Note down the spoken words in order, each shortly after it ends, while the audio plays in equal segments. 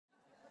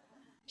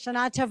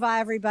Shana Tova,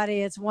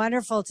 everybody. It's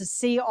wonderful to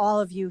see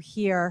all of you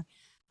here.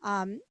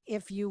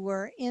 If you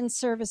were in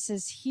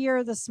services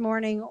here this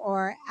morning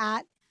or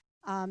at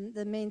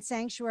the main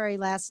sanctuary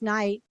last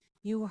night,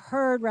 you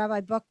heard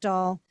Rabbi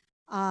Buchdahl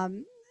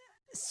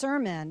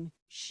sermon.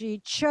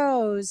 She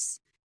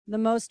chose the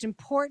most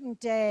important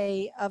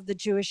day of the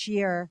Jewish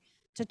year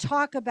to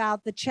talk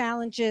about the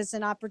challenges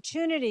and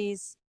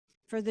opportunities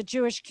for the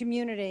Jewish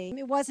community.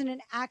 It wasn't an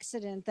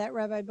accident that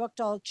Rabbi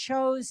Buchdahl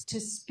chose to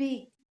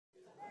speak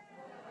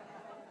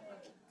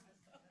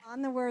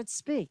on the word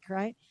speak,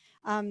 right?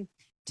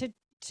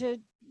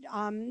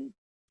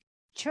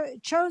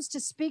 Chose to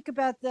speak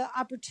about the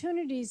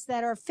opportunities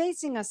that are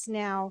facing us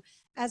now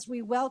as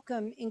we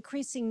welcome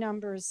increasing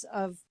numbers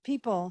of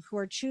people who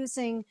are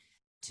choosing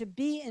to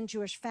be in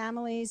Jewish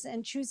families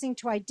and choosing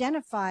to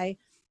identify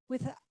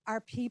with our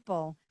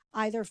people,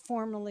 either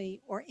formally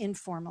or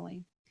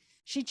informally.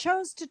 She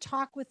chose to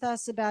talk with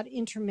us about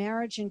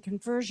intermarriage and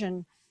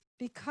conversion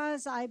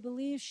because I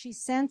believe she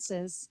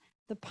senses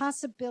the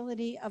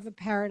possibility of a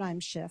paradigm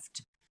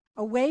shift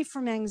away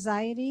from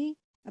anxiety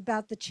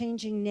about the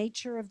changing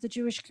nature of the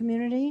Jewish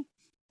community,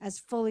 as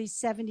fully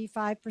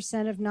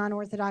 75% of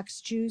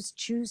non-Orthodox Jews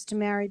choose to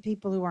marry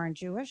people who aren't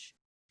Jewish,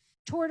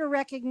 toward a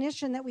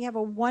recognition that we have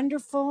a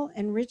wonderful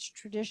and rich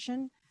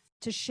tradition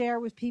to share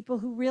with people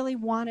who really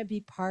want to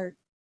be part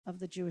of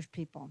the Jewish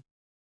people.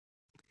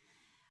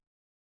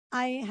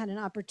 I had an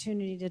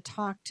opportunity to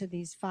talk to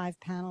these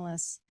 5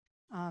 panelists,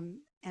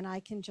 and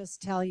I can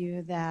just tell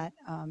you that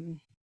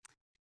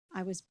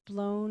I was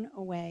blown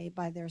away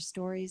by their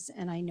stories,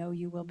 and I know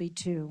you will be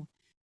too.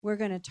 We're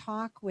going to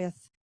talk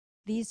with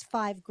these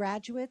 5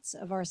 graduates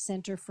of our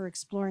Center for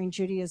Exploring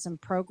Judaism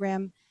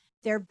program.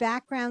 Their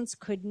backgrounds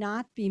could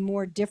not be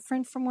more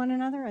different from one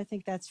another. I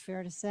think that's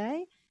fair to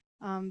say.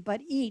 But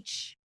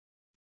each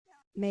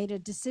made a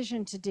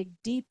decision to dig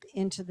deep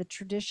into the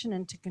tradition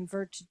and to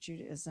convert to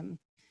Judaism.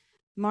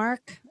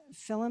 Mark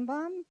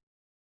Filenbaum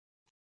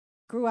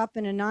grew up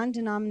in a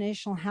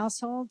non-denominational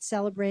household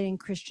celebrating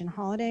Christian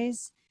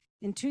holidays.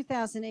 In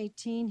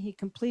 2018, he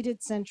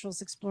completed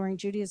Central's Exploring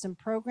Judaism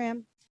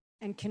program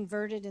and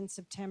converted in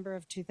September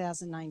of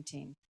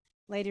 2019.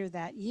 Later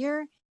that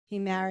year, he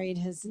married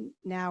his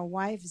now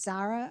wife,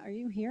 Zara. Are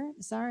you here?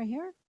 Is Zara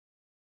here?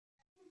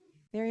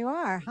 There you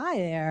are. Hi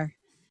there.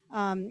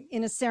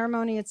 In a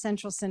ceremony at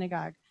Central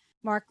Synagogue.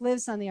 Mark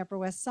lives on the Upper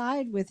West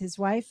Side with his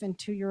wife and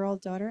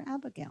 2-year-old daughter,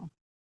 Abigail.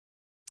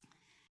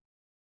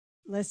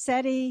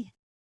 Lesedi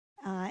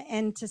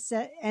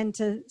Ntsele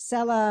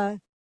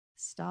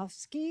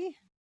Stofsky.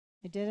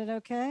 I did it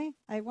okay?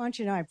 I want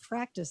you to know I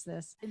practiced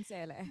this.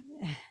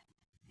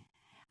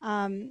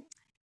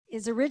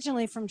 Is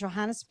originally from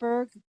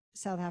Johannesburg,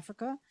 South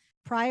Africa.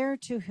 Prior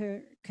to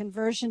her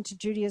conversion to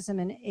Judaism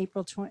in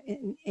April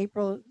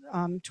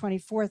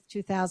 24th,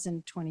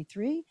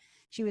 2023,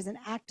 she was an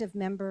active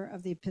member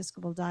of the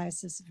Episcopal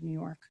Diocese of New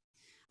York.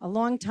 A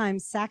longtime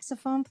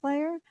saxophone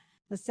player,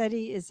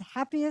 Lesedi is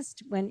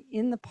happiest when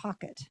in the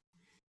pocket.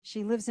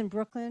 She lives in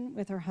Brooklyn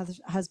with her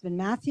husband,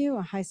 Matthew,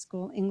 a high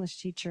school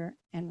English teacher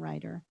and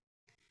writer.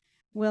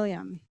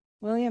 William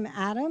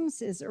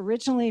Adams is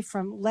originally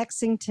from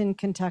Lexington,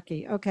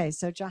 Kentucky. Okay,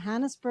 so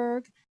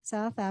Johannesburg,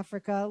 South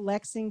Africa,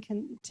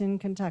 Lexington,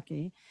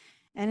 Kentucky,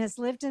 and has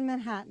lived in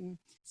Manhattan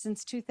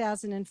since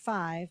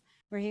 2005,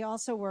 where he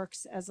also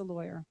works as a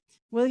lawyer.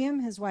 William,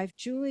 his wife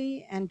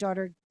Julie, and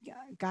daughter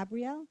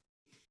Gabrielle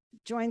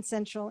joined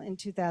Central in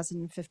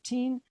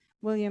 2015.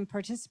 William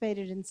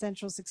participated in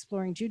Central's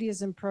Exploring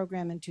Judaism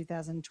program in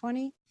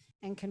 2020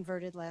 and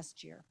converted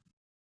last year.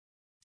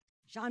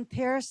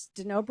 Pierce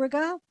De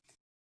Nobrega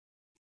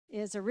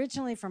is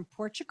originally from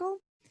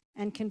Portugal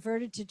and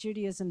converted to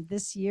Judaism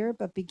this year,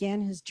 but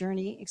began his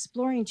journey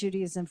exploring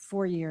Judaism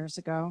 4 years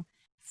ago.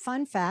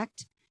 Fun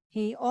fact,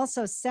 he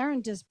also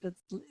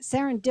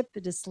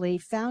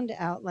serendipitously found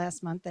out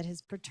last month that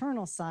his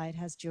paternal side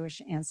has Jewish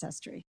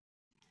ancestry.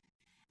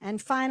 And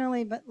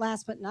finally, but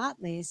last but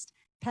not least,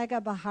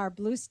 Pegah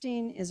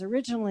Blustein is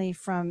originally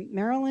from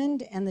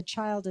Maryland and the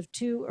child of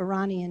 2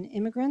 Iranian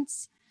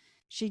immigrants.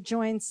 She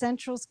joined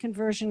Central's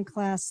conversion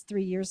class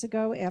 3 years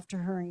ago after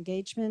her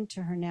engagement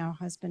to her now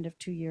husband of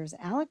 2 years,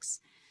 Alex.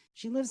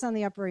 She lives on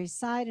the Upper East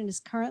Side and is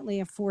currently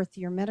a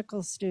 4th-year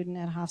medical student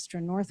at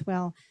Hofstra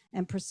Northwell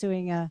and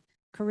pursuing a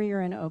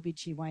career in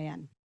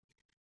OBGYN.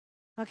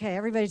 Okay,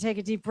 everybody take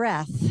a deep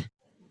breath.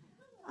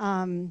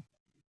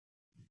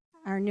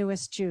 Our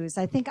newest Jews.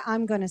 I think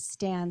I'm going to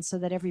stand so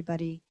that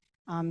everybody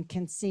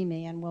can see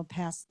me, and we'll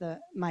pass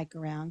the mic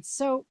around.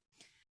 So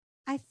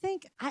I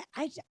think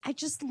I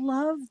just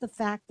love the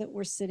fact that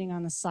we're sitting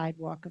on the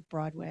sidewalk of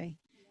Broadway.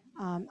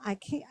 I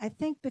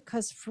think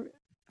because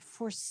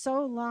for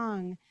so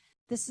long,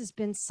 this has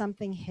been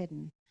something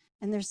hidden.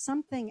 And there's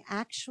something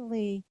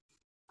actually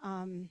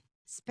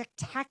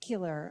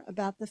spectacular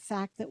about the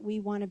fact that we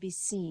want to be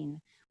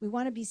seen. We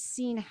want to be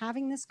seen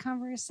having this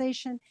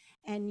conversation,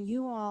 and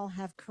you all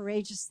have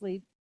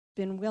courageously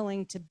been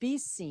willing to be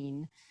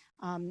seen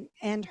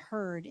and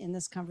heard in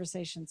this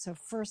conversation. So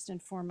first and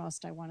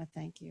foremost, I want to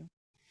thank you.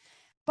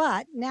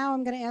 But now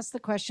I'm going to ask the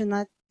question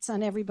that's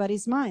on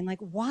everybody's mind. Like,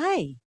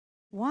 why?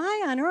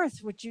 Why on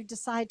earth would you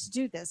decide to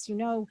do this?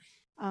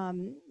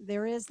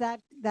 There is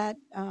that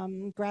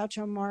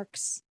Groucho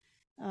Marx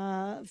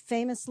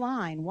famous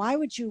line. Why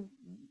would you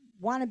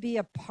want to be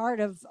a part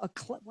of a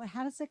club?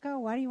 How does it go?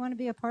 Why do you want to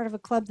be a part of a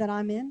club that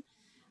I'm in?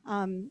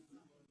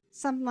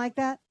 Something like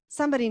that.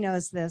 Somebody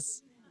knows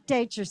this.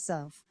 Date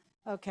yourself.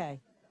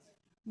 Okay.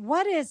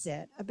 What is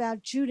it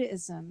about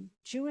Judaism,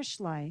 Jewish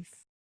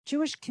life,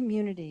 Jewish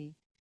community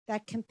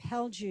that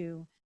compelled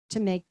you to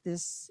make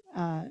this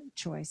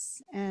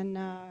choice? And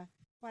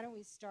why don't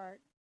we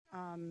start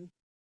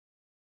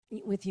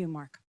with you,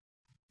 Mark?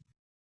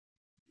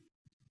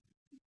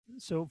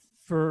 So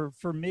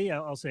for me,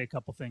 I'll say a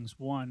couple things.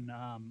 One,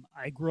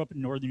 I grew up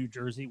in northern New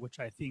Jersey, which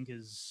I think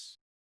there's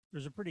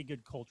a pretty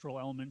good cultural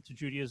element to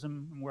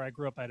Judaism. Where I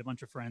grew up, I had a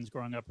bunch of friends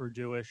growing up who were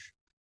Jewish.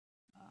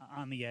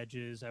 On the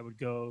edges, I would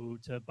go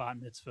to bat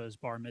mitzvahs,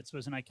 bar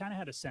mitzvahs, and I kind of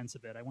had a sense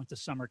of it. I went to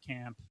summer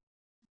camp.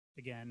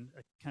 Again,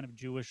 a kind of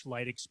Jewish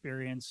light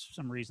experience. For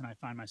some reason, I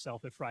find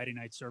myself at Friday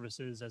night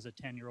services as a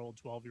 10-year-old,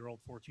 12-year-old,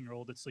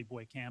 14-year-old at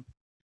sleepaway camp.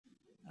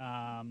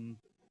 And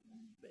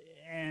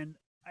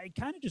I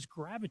kind of just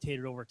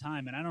gravitated over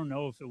time, and I don't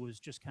know if it was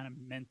just kind of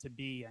meant to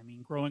be. I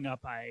mean, growing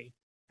up, I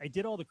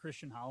did all the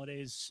Christian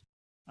holidays.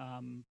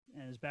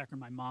 As background,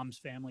 my mom's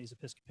family is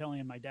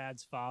Episcopalian. My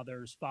dad's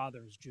father's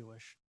father is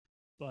Jewish,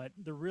 but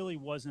there really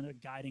wasn't a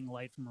guiding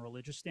light from a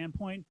religious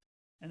standpoint.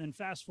 And then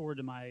fast forward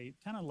to my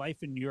kind of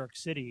life in New York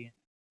City,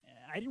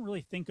 I didn't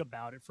really think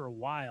about it for a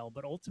while,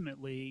 but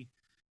ultimately,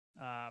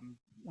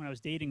 when I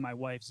was dating my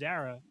wife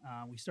Zara,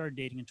 we started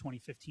dating in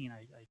 2015.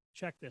 I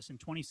checked this in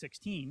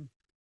 2016.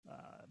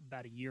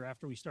 About a year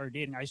after we started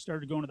dating, I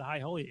started going to the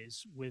high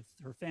holidays with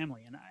her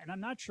family, and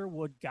I'm not sure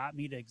what got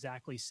me to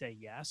exactly say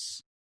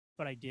yes,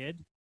 but I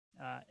did,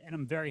 and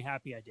I'm very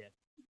happy I did.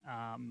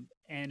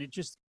 And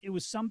it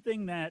was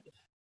something that,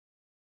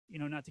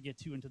 not to get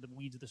too into the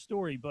weeds of the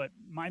story, but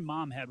my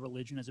mom had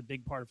religion as a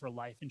big part of her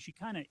life, and she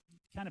kind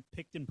of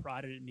picked and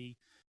prodded at me.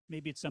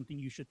 Maybe it's something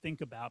you should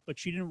think about, but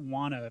she didn't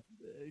want to.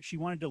 She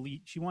wanted to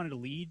lead. She wanted to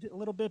lead a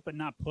little bit, but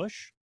not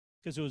push,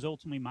 because it was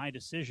ultimately my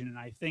decision. And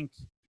I think,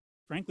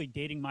 frankly,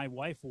 dating my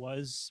wife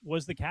was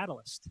the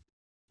catalyst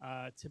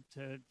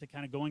to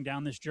kind of going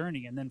down this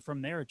journey, and then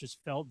from there, it just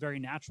felt very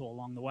natural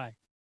along the way.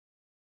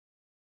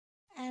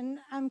 And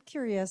I'm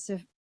curious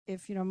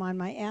if you don't mind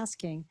my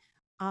asking,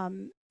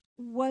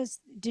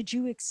 did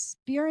you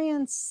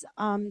experience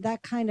that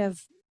kind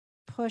of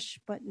push,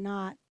 but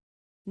not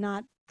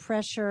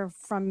pressure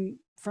from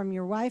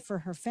your wife or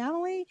her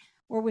family,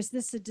 or was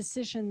this a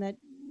decision that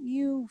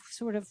you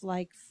sort of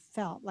like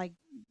felt like?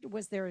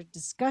 Was there a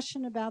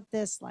discussion about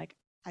this? Like,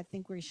 I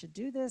think we should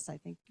do this. I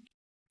think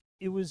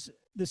it was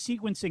the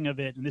sequencing of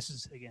it, and this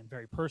is again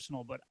very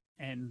personal, but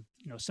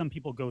some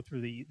people go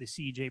through the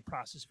CJ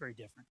process very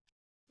different.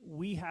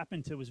 We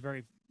happened to, it was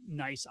very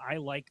nice. I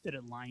like that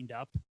it lined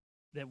up,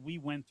 that we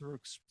went through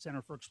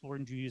Center for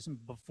Exploring Judaism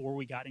before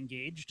we got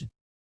engaged.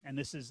 And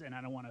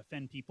I don't want to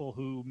offend people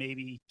who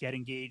maybe get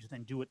engaged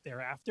and do it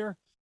thereafter,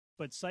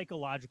 but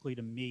psychologically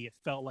to me, it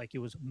felt like it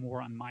was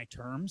more on my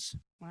terms.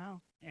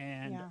 Wow.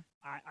 And yeah.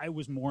 I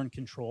was more in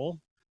control.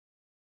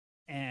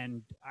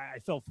 And I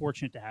felt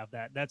fortunate to have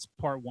that. That's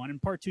part one.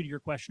 And part two, to your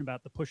question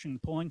about the pushing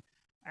and pulling,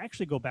 I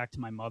actually go back to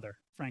my mother,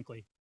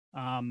 frankly.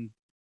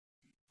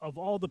 Of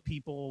all the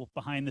people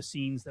behind the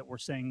scenes that were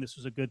saying this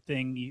was a good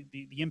thing,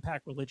 the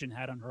impact religion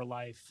had on her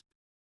life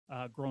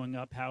growing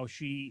up,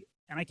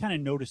 and I kind of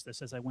noticed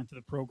this as I went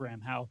through the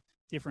program, how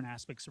different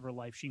aspects of her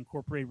life she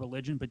incorporated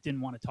religion but didn't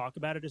want to talk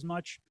about it as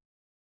much.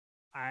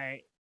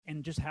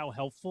 And just how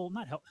helpful,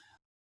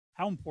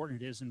 how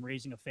important it is in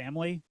raising a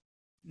family.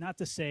 Not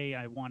to say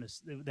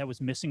that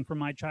was missing from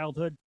my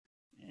childhood,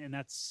 and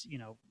it's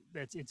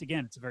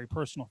a very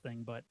personal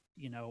thing, but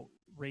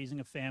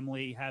raising a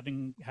family,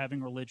 having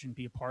religion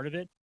be a part of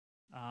it,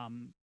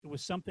 it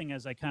was something.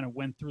 As I kind of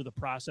went through the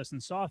process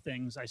and saw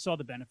things, I saw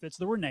the benefits.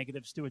 There were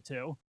negatives to it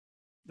too.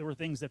 There were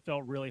things that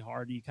felt really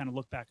hard, and you kind of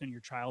look back on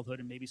your childhood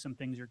and maybe some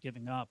things you're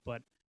giving up,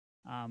 but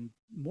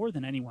more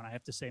than anyone, I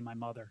have to say my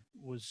mother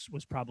was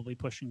probably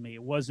pushing me.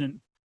 It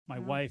wasn't my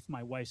wife,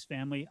 my wife's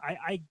family.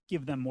 I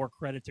give them more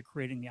credit to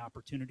creating the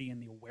opportunity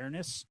and the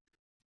awareness.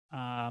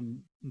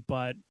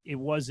 But it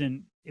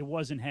wasn't,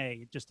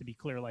 hey, just to be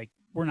clear, like,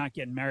 we're not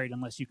getting married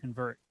unless you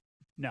convert.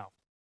 No.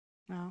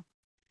 Wow.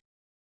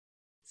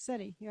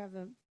 Lesedi, you have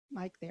a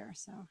mic there,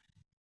 so.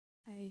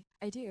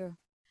 I do.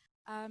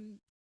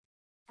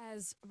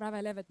 As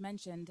Rabbi Levitt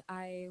mentioned,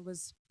 I'm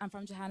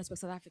from Johannesburg,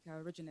 South Africa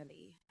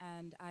originally,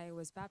 and I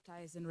was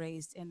baptized and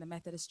raised in the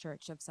Methodist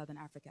Church of Southern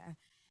Africa.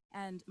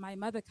 And my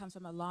mother comes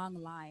from a long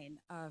line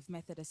of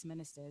Methodist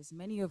ministers,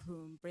 many of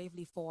whom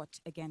bravely fought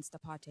against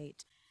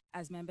apartheid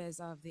as members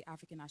of the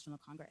African National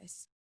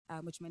Congress,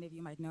 which many of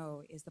you might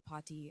know is the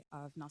party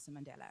of Nelson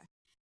Mandela.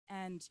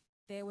 And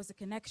there was a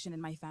connection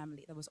in my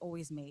family that was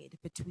always made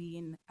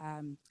between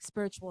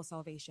spiritual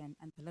salvation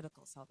and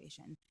political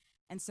salvation.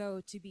 And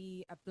so to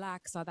be a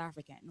Black South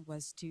African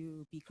was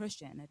to be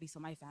Christian, at least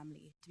for my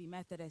family, to be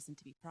Methodist and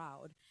to be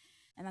proud.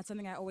 And that's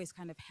something I always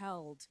kind of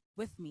held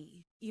with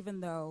me, even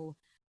though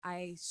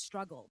I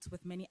struggled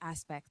with many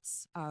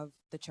aspects of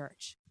the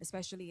church,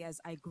 especially as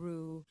I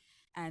grew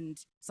and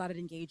started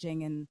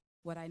engaging in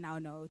what I now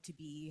know to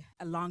be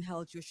a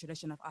long-held Jewish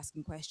tradition of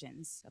asking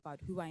questions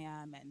about who I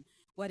am and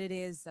what it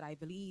is that I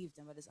believed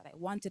and what it is that I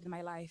wanted in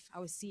my life. I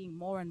was seeing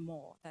more and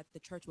more that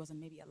the church wasn't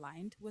maybe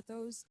aligned with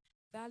those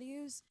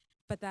values,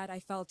 but that I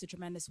felt a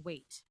tremendous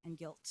weight and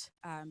guilt,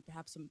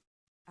 perhaps from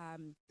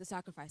the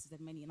sacrifices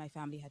that many in my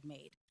family had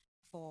made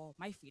for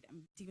my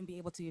freedom to even be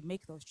able to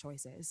make those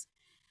choices.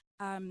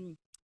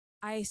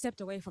 I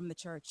stepped away from the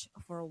church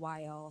for a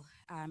while,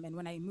 and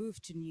when I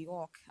moved to New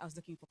York, I was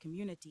looking for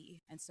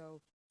community, and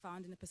so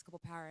found an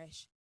Episcopal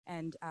parish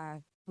and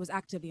was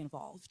actively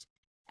involved.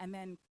 And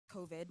then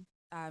COVID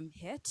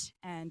hit,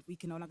 and we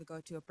can no longer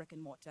go to a brick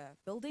and mortar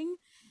building,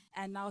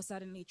 and now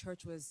suddenly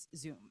church was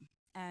Zoom.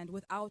 And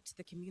without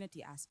the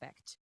community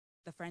aspect,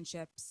 the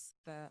friendships,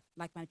 the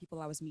like-minded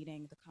people I was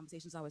meeting, the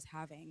conversations I was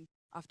having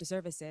after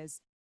services,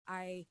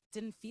 I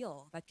didn't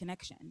feel that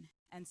connection.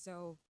 And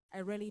so I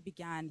really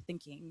began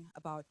thinking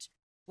about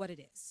what it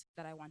is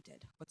that I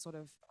wanted,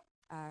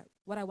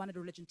 what I wanted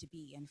religion to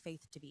be and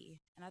faith to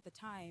be. And at the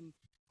time,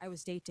 I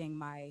was dating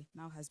my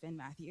now husband,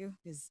 Matthew,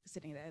 who's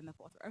sitting there in the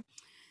fourth row.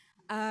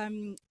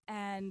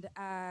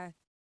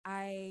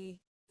 I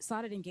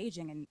started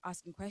engaging and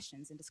asking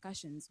questions and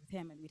discussions with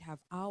him, and we'd have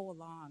hours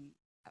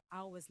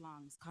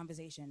long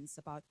conversations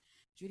about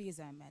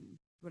Judaism and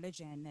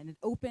religion, and it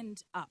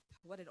opened up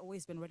what had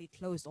always been really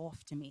closed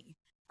off to me,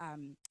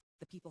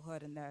 the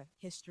peoplehood and the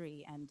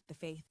history and the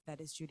faith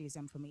that is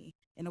Judaism for me,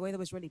 in a way that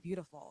was really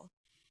beautiful.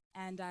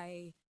 And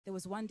there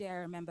was one day I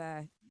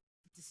remember,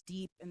 just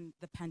deep in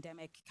the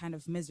pandemic kind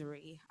of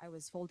misery, I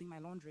was folding my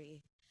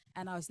laundry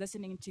and I was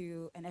listening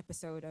to an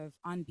episode of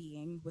On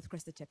Being with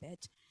Krista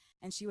Tippett,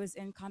 and she was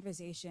in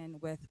conversation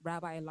with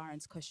Rabbi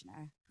Lawrence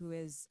Kushner, who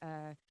is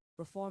a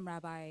Reform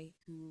rabbi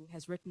who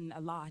has written a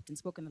lot and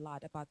spoken a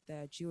lot about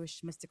the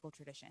Jewish mystical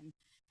tradition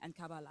and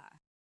Kabbalah.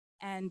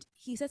 And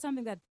he said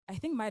something that I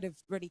think might have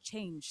really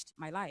changed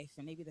my life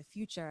and maybe the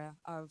future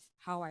of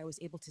how I was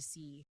able to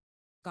see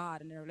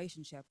God and a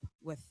relationship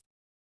with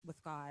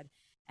God.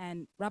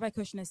 And Rabbi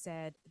Kushner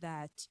said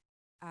that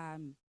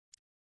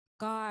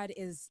God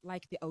is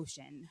like the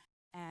ocean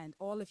and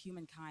all of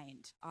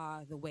humankind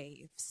are the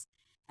waves.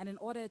 And in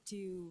order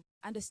to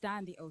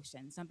understand the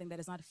ocean, something that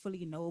is not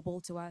fully knowable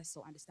to us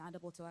or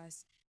understandable to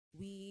us,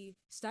 we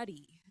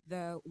study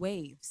the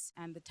waves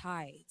and the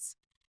tides.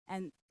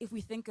 And if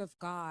we think of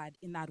God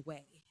in that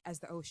way, as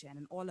the ocean,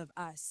 and all of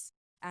us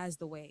as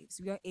the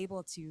waves, we are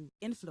able to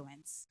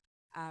influence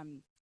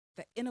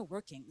the inner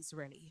workings,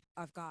 really,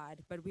 of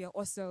God, but we are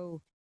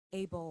also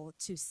able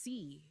to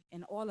see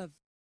in all of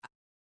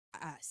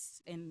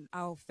us, in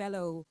our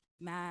fellow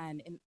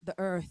man, in the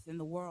earth, in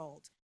the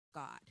world,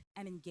 God,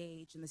 and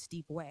engage in this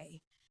deep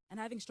way. And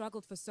having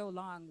struggled for so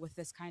long with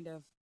this kind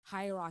of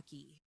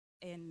hierarchy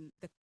in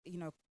the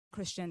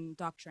Christian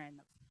doctrine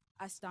of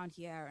us down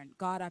here and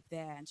God up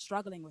there, and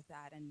struggling with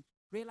that, and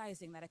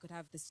realizing that I could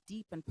have this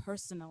deep and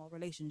personal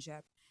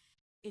relationship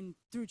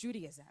through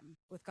Judaism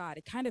with God,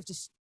 it kind of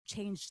just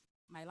changed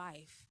my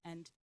life.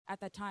 And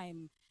at that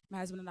time, my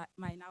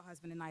now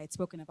husband and I had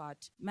spoken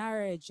about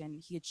marriage,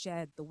 and he had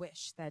shared the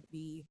wish that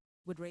we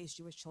would raise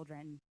Jewish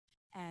children,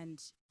 and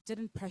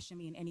didn't pressure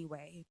me in any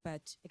way,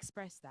 but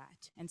expressed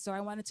that. And so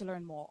I wanted to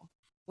learn more.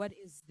 What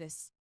is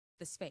this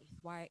faith?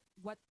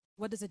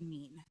 What does it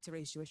mean to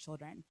raise Jewish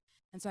children?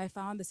 And so I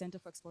found the Center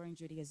for Exploring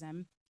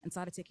Judaism and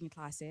started taking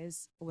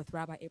classes with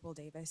Rabbi April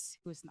Davis,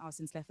 who's now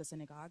since left the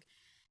synagogue.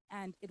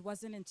 And it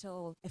wasn't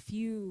until a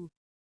few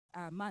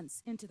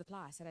months into the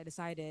class that I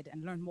decided,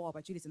 and learned more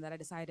about Judaism, that I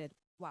decided,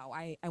 wow,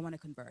 I want to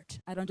convert.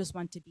 I don't just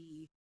want to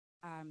be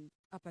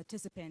a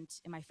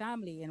participant in my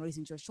family in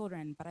raising Jewish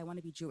children, but I want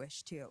to be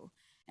Jewish too.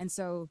 And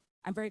so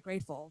I'm very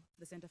grateful for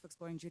the Center for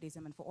Exploring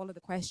Judaism and for all of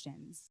the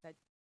questions that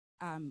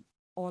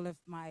all of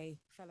my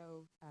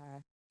fellow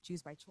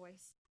Jews by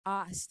choice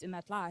asked in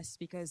that class,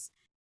 because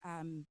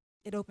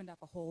it opened up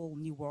a whole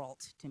new world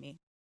to me.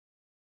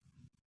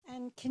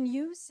 And can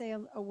you say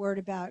a word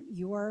about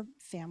your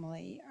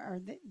family?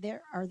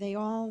 Are they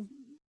all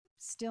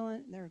still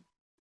they're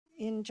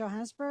in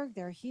Johannesburg?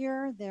 They're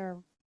here, they're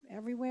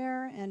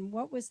everywhere. And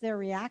what was their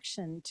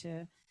reaction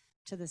to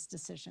this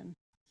decision?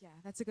 Yeah,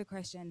 that's a good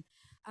question.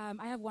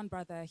 I have one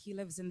brother. He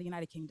lives in the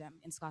United Kingdom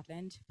in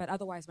Scotland, but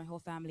otherwise my whole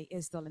family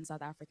is still in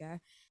South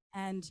Africa.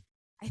 And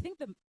I think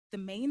the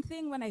main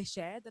thing when I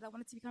shared that I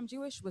wanted to become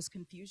Jewish was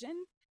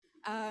confusion.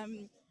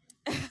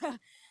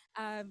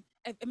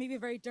 Maybe a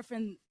very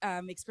different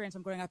experience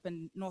from growing up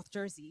in North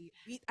Jersey.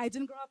 I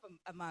didn't grow up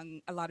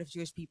among a lot of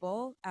Jewish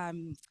people,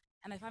 and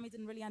my family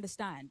didn't really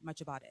understand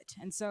much about it.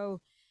 And so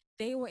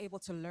they were able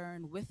to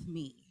learn with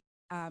me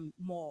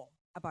more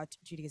about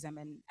Judaism,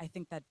 and I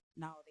think that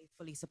now they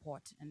fully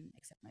support and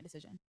accept my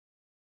decision.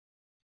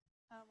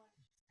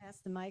 Pass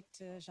the mic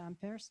to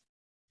Jean-Pierre.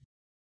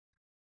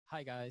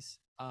 Hi, guys.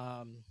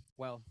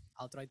 Well,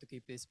 I'll try to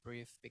keep this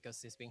brief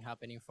because it's been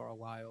happening for a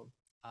while.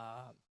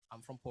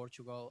 I'm from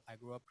Portugal. I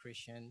grew up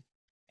Christian,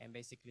 and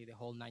basically the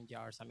whole 9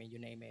 yards. I mean, you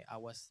name it. I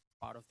was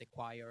part of the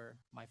choir.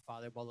 My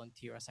father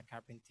volunteered as a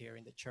carpenter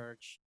in the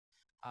church.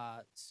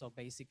 So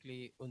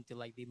basically,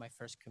 until I did my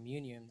first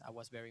communion, I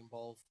was very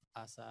involved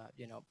as a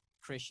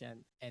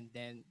Christian. And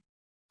then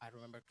I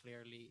remember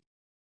clearly,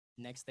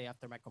 next day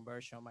after my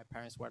conversion, my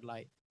parents were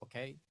like,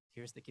 "Okay,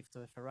 here's the gift to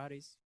the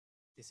Ferraris.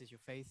 This is your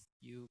faith.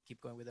 You keep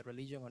going with the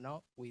religion or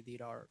not." We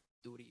did our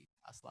duty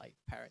as like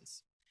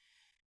parents.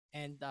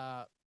 And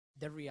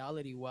the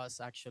reality was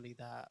actually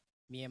that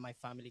me and my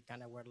family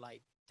kind of were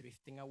like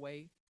drifting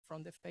away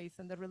from the faith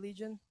and the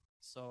religion.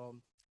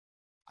 So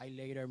I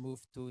later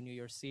moved to New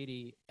York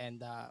City,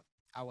 and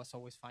I was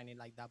always finding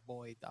like that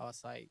void. I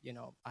was like,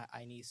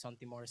 I need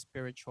something more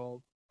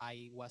spiritual.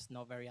 I was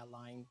not very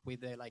aligned with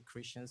the like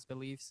Christians'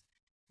 beliefs.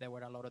 There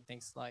were a lot of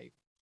things like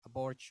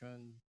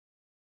abortion,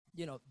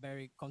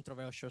 very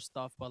controversial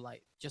stuff, but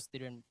like just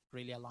didn't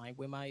really align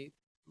with my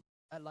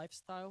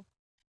lifestyle.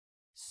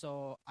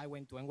 So I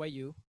went to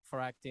NYU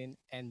for acting,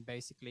 and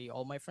basically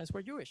all my friends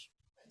were Jewish.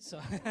 So,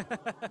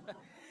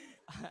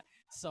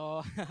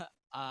 so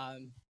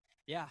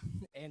yeah,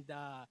 and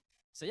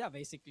so yeah,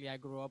 basically I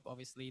grew up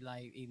obviously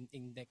like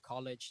in the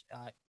college,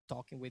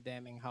 talking with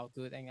them and how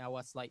good, and I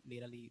was like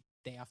literally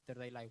day after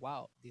day like,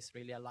 wow, this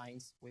really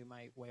aligns with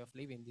my way of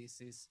living.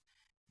 This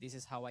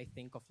is how I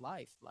think of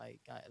life. Like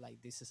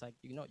this is like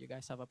you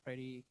guys have a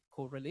pretty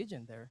cool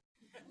religion there.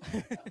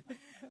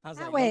 I was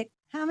like, Wait,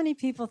 how many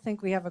people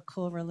think we have a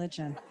cool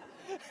religion?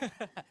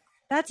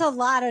 That's a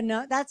lot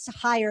of that's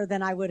higher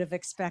than I would have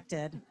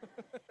expected.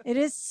 It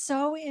is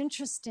so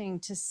interesting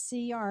to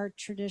see our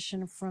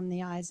tradition from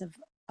the eyes of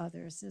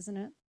others, isn't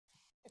it?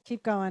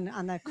 Keep going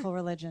on that cool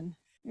religion.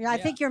 Yeah, I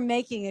think you're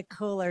making it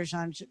cooler,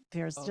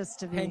 Jean-Pierre, just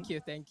to be. Thank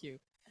you.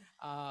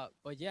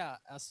 But yeah,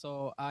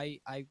 so I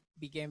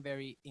became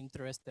very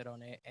interested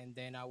on it, and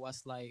then I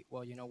was like,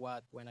 well, you know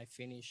what? When I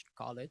finish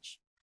college,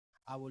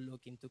 I will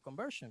look into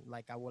conversion.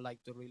 Like I would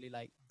like to really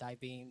like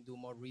dive in, do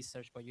more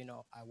research. But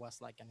I was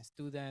like a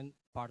student,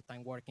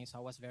 part-time working, so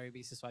I was very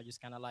busy. So I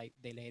just kind of like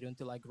delayed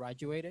until I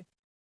graduated.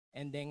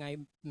 And then I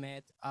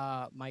met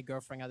my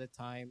girlfriend at the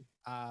time.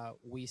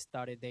 We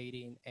started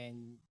dating,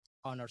 and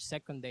on our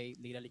second date,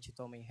 literally she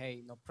told me,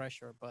 "Hey, no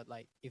pressure, but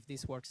like if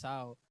this works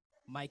out,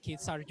 my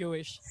kids are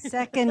Jewish."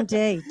 Second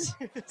date.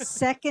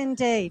 Second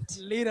date.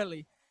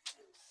 Literally.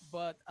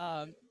 But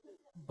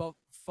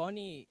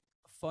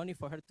funny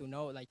for her to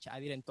know, like I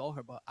didn't tell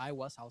her, but I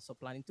was also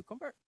planning to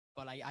convert.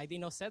 But I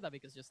did not say that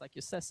because just like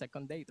you said,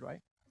 second date,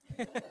 right?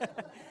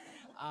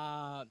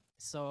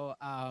 So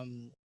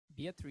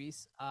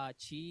Beatrice,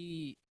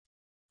 she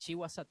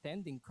was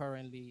attending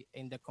currently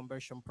in the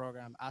conversion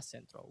program at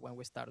Central when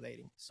we started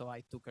dating. So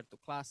I took her to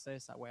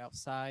classes, I went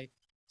outside.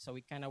 So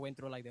we kind of went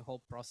through like the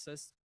whole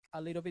process a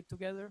little bit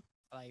together.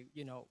 Like,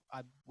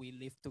 we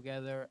lived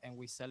together and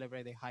we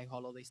celebrated high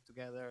holidays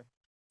together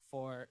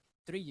for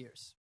 3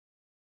 years.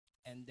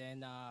 And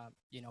then,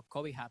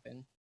 COVID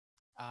happened.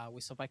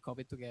 We survived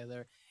COVID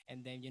together.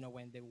 And then,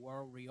 when the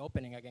world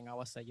reopening again, I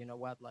was like, you know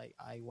what, like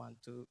I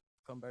want to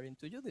convert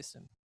into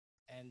Judaism.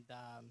 And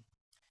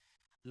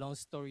long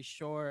story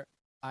short,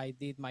 I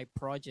did my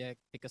project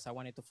because I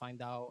wanted to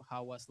find out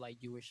how was like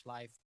Jewish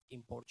life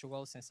in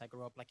Portugal, since I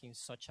grew up like in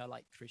such a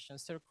like Christian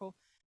circle.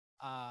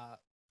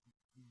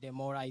 The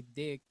more I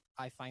dig,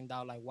 I find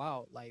out like,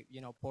 wow, like,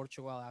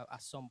 Portugal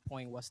at some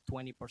point was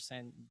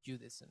 20%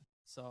 Judaism.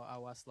 So I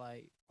was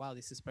like, wow,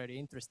 this is pretty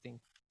interesting.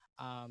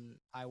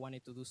 I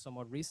wanted to do some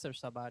more research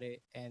about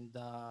it. And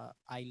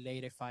I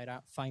later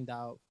find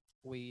out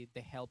with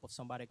the help of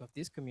somebody of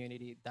this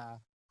community that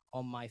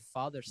on my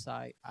father's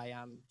side, I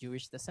am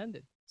Jewish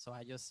descendant. So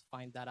I just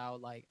find that out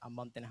like a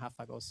month and a half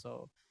ago.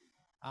 So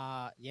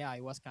yeah,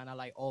 it was kind of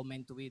like all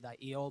meant to be, that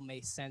it all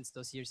made sense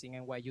those years in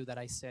NYU that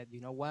I said,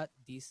 you know what,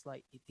 this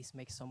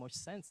makes so much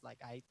sense. Like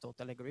I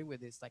totally agree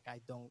with this. Like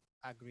I don't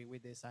agree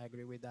with this, I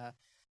agree with that.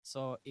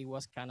 So it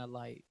was kind of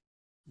like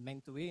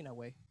meant to be in a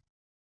way.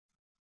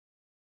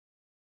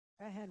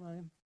 Go ahead,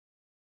 William.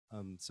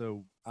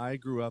 So I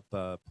grew up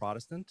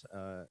Protestant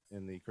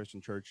in the Christian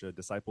Church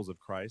Disciples of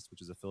Christ,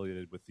 which is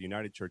affiliated with the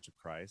United Church of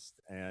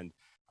Christ. And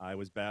I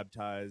was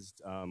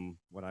baptized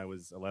when I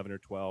was 11 or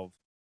 12,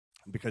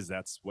 because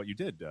that's what you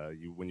did.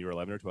 When you were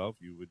 11 or 12,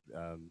 you would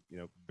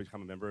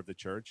become a member of the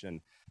church.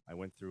 And I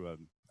went through a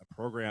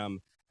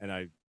program, and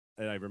I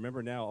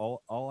remember now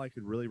all I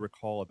could really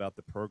recall about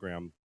the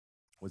program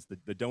was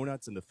the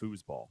donuts and the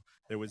foosball.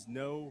 There was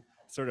no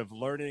sort of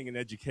learning and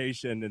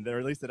education, and there,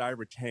 at least that I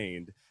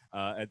retained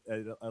at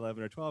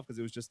 11 or 12, because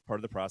it was just part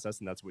of the process,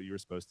 and that's what you were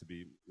supposed to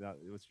be.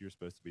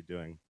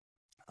 Doing.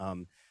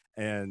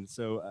 And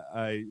so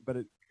I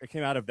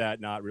came out of that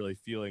not really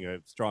feeling a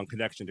strong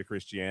connection to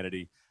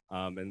Christianity,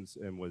 and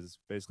was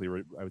basically,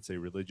 I would say,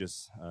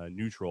 religious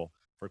neutral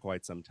for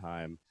quite some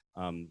time.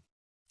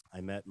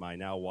 I met my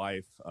now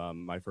wife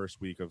my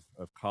first week of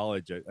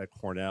college at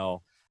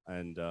Cornell,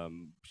 and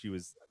she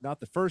was not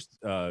the first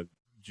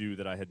Jew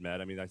that I had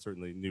met. I mean, I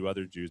certainly knew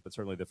other Jews, but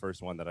certainly the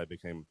first one that I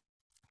became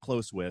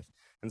close with.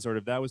 And sort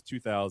of that was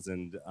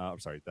 2000.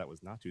 Sorry, that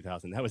was not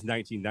 2000. That was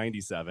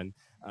 1997.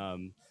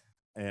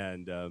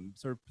 and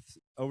sort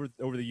of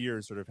over the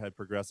years, sort of had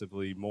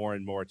progressively more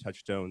and more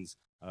touchstones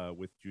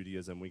with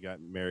Judaism. We got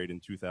married in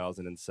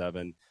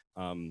 2007.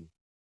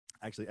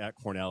 Actually at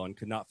Cornell, and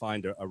could not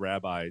find a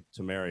rabbi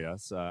to marry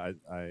us.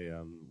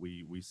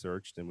 We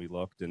searched and we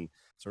looked, and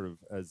sort of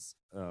as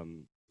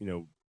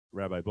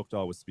Rabbi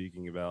Buchdahl was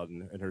speaking about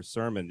in her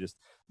sermon, just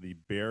the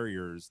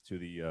barriers to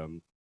the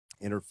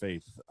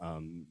interfaith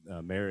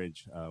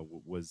marriage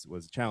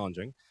was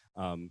challenging.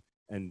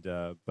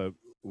 But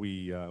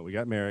we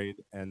got married,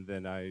 and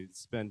then I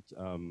spent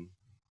a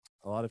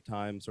lot of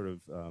time sort of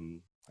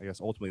I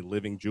guess ultimately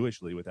living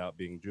Jewishly without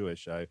being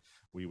Jewish.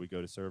 We would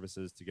go to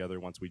services together.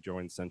 Once we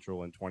joined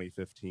Central in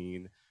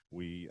 2015,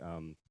 we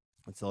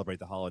would celebrate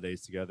the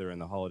holidays together,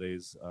 and the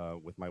holidays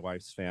with my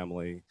wife's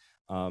family.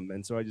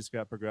 And so I just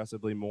got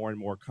progressively more and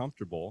more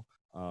comfortable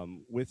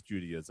with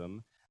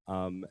Judaism.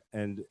 And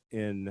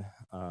in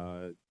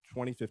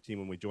 2015,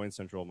 when we joined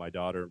Central, my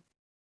daughter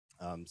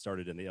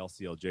started in the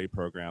LCLJ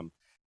program.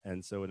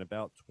 And so in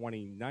about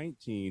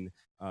 2019,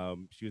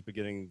 she was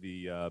beginning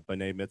the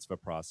B'nai Mitzvah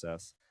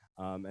process.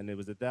 And it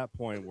was at that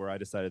point where I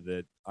decided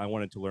that I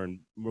wanted to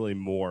learn really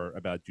more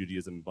about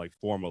Judaism, like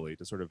formally,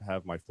 to sort of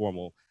have my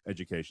formal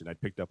education. I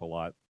picked up a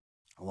lot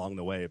along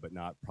the way, but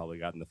not probably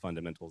gotten the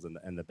fundamentals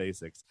and the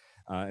basics.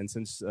 And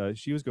since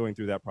she was going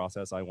through that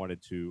process, I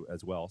wanted to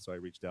as well. So I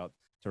reached out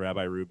to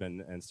Rabbi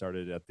Rubin and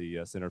started at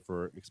the Center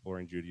for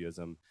Exploring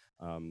Judaism.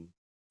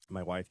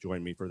 My wife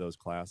joined me for those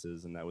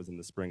classes, and that was in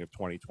the spring of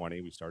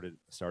 2020. We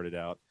started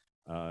out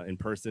in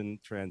person,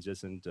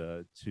 transitioned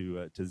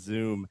to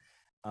Zoom.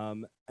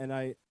 And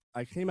I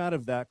came out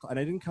of that, and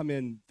I didn't come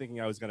in thinking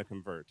I was going to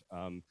convert,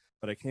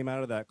 but I came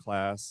out of that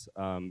class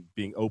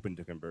being open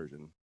to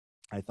conversion.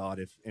 I thought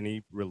if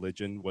any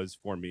religion was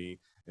for me,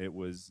 it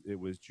was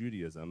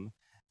Judaism,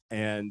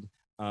 and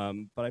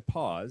but I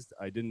paused.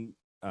 I didn't,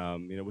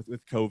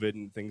 with COVID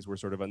and things were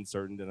sort of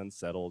uncertain and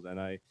unsettled, and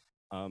I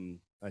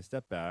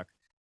stepped back,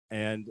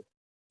 and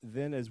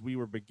then as we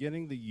were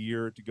beginning the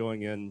year to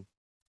going in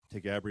to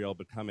Gabrielle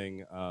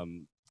becoming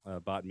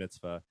bat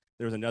mitzvah,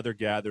 there was another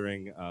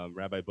gathering.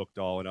 Rabbi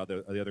Buchdahl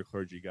and the other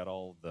clergy got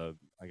all the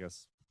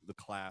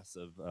class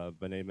of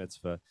B'nai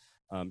Mitzvah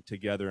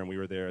together, and we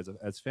were there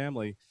as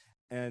family.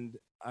 And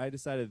I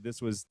decided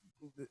this was,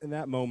 in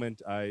that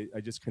moment, I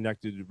just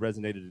connected,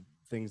 resonated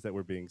things that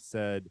were being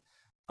said,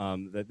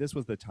 that this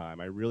was the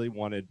time. I really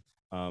wanted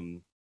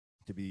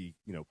to be,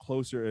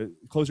 closer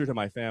to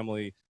my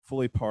family,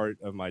 fully part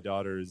of my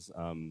daughter's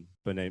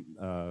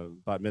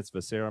bat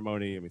mitzvah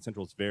ceremony. I mean,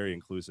 Central is very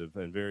inclusive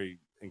and very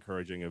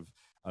encouraging of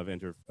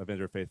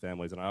interfaith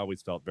families, and I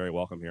always felt very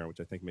welcome here, which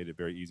I think made it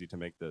very easy to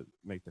make the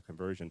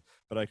conversion.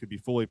 But I could be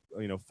fully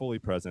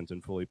present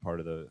and fully part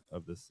of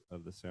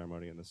the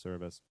ceremony and the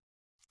service,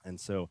 and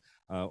so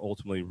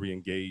ultimately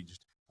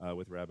re-engaged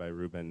with Rabbi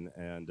Rubin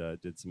and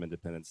did some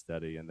independent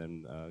study, and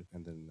then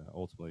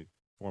ultimately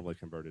formally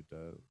converted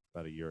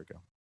about a year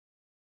ago.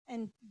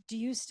 And do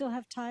you still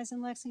have ties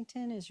in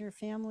Lexington? Is your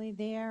family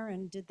there,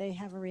 and did they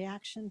have a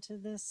reaction to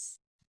this?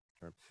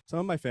 Sure. Some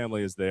of my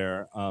family is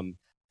there.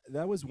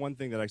 That was one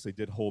thing that actually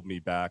did hold me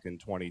back in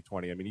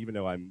 2020. I mean, even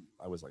though I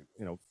was like,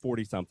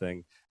 40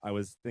 something, I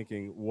was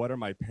thinking, what are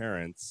my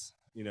parents,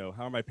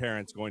 how are my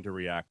parents going to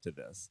react to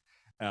this?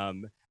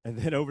 And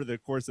then over the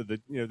course of the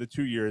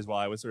 2 years, while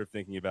I was sort of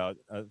thinking about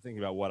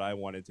what I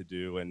wanted to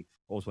do and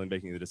ultimately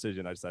making the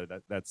decision, I decided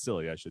that that's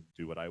silly. I should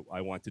do what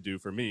I want to do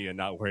for me and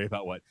not worry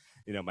about what,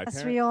 my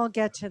parents. We all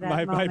get to that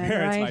moment, my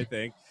parents right? might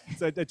think.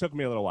 So it took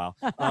me a little while.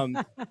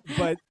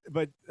 But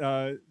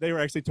they were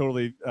actually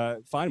totally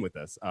fine with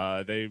this.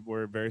 They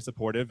were very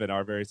supportive and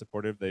are very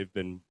supportive. They've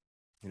been,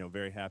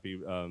 very happy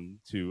to,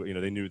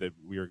 they knew that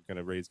we were going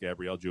to raise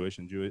Gabrielle Jewish,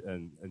 and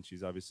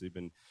she's obviously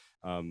been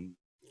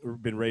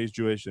raised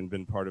Jewish and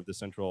been part of the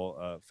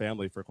Central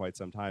family for quite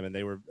some time, and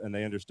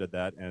they understood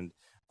that, and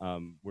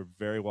were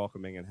very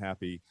welcoming and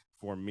happy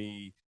for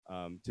me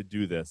to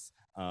do this,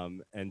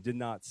 and did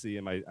not see.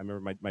 And I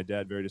remember my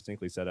dad very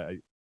distinctly said,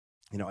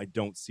 I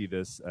don't see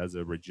this as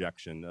a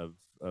rejection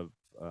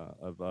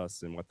of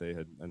us and what they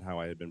had and how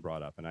I had been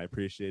brought up, and I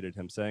appreciated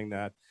him saying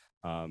that.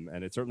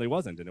 And it certainly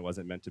wasn't, and it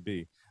wasn't meant to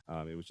be.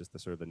 It was just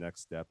the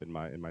next step in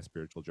my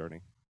spiritual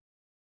journey.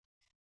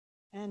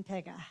 And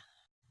Pegah.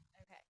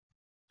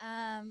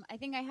 I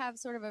think I have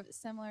sort of a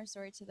similar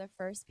story to the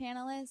first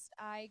panelist.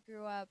 I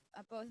grew up,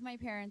 both my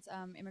parents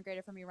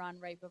immigrated from Iran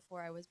right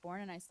before I was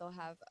born, and I still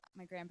have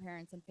my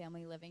grandparents and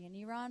family living in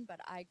Iran,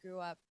 but I grew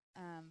up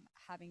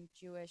having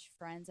Jewish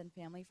friends and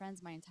family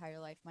friends my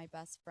entire life. My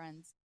best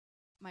friends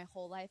my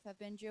whole life have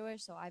been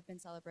Jewish, so I've been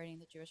celebrating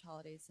the Jewish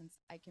holidays since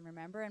I can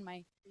remember. And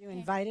were you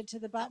invited to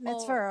the bat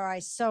mitzvah, or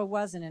I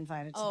wasn't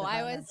invited to the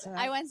bat mitzvah?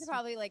 I went to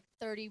probably like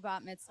 30 bar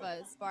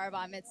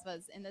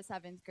mitzvahs in the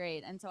 7th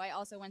grade. And so I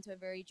also went to a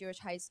very Jewish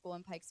high school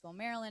in Pikesville,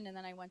 Maryland, and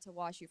then I went to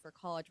WashU for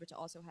college, which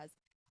also has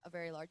a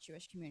very large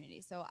Jewish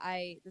community. So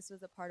this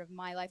was a part of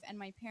my life and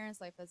my parents'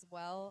 life as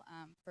well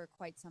for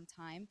quite some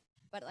time.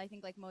 But I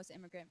think like most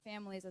immigrant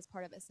families, as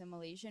part of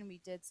assimilation, we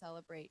did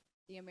celebrate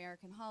the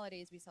American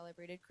holidays. We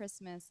celebrated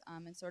Christmas,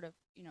 and sort of,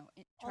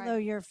 Although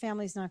your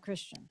family's not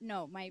Christian.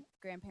 no, my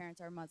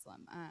grandparents are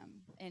Muslim,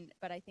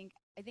 but I think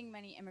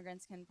many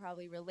immigrants can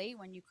probably relate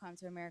when you come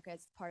to America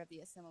as part of the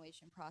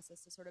assimilation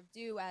process to sort of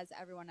do as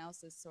everyone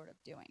else is sort of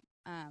doing.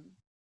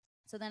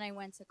 So then I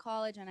went to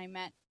college and I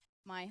met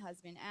my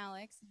husband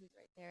Alex, who's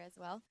right there as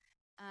well.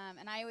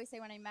 And I always say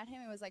when I met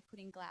him, it was like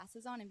putting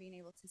glasses on and being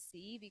able to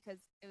see, because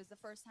it was the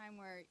first time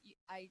where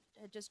I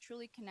had just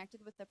truly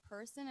connected with the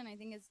person. And I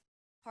think it's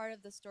part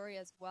of the story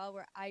as well,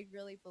 where I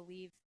really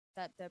believe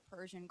that the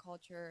Persian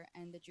culture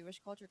and the Jewish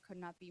culture could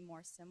not be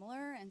more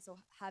similar. And so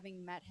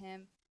having met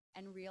him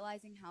and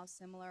realizing how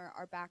similar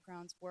our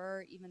backgrounds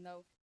were, even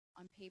though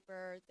on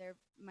paper there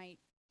might,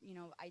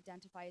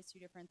 identify as two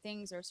different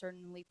things, or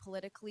certainly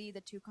politically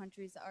the two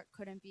countries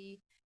couldn't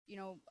be,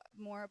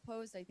 more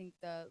opposed. I think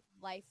the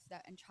life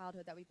that and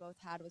childhood that we both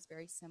had was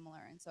very similar.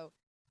 And so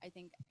I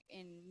think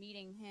in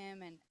meeting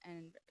him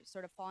and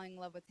sort of falling in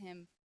love with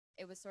him,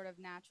 it was sort of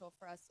natural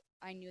for us.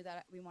 I knew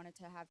that we wanted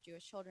to have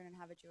Jewish children and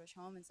have a Jewish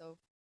home. And so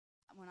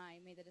when I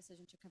made the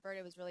decision to convert,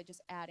 it was really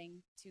just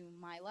adding to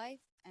my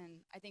life.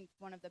 And I think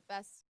one of the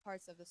best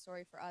parts of the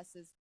story for us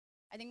is,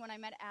 I think when I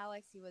met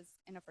Alex, he was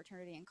in a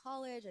fraternity in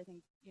college. I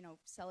think,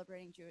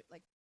 celebrating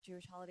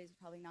Jewish holidays was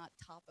probably not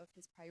top of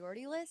his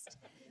priority list.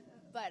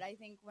 But I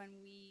think when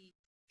we,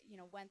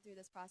 went through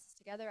this process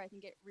together, I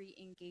think it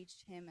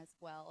re-engaged him as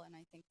well. And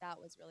I think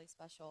that was really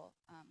special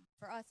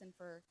for us and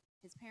for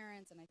his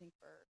parents, and I think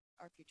for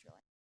our future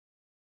life.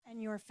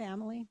 And your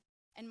family?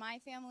 And my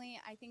family,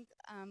 I think,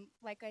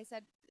 like I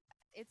said,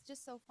 it's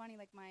just so funny.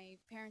 Like my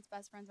parents'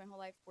 best friends my whole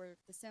life were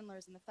the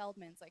Sindlers and the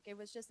Feldmans. Like it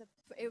was just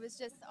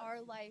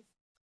our life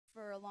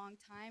for a long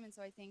time. And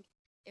so I think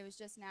it was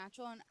just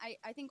natural. And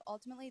I think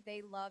ultimately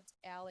they loved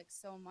Alex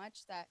so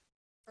much that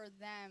for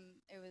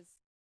them,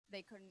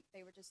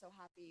 they were just so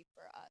happy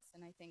for us.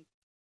 And I think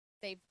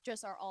they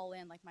just are all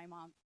in. Like my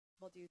mom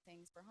will do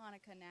things for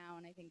Hanukkah now.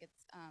 And I think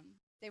it's,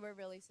 they were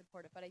really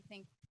supportive. But I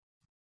think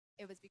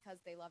it was because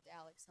they loved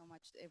Alex so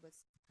much,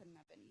 couldn't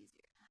have been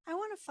easier. I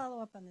want to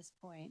follow up on this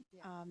point,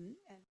 Yeah. and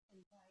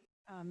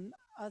invite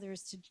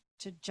others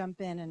to jump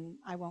in, and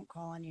I won't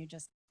call on you,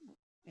 just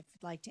if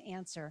you'd like to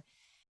answer.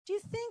 Do you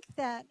think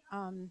that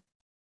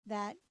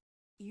that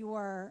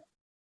your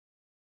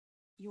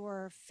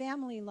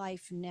family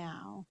life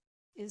now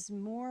is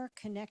more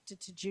connected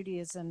to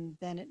Judaism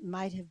than it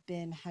might have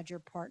been had your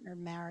partner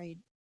married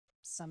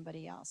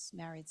somebody else,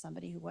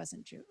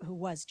 who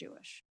was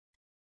Jewish?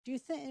 Do you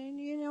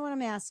think, you know what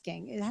I'm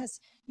asking? Has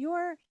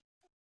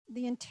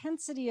the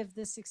intensity of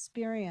this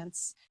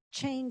experience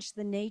changed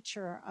the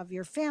nature of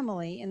your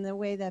family in the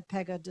way that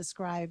Pegah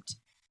described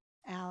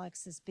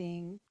Alex as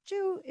being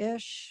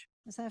Jewish?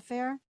 Is that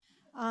fair?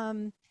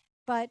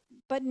 But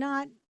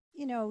not,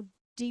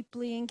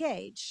 deeply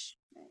engaged.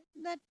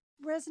 That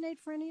resonate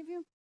for any of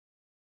you?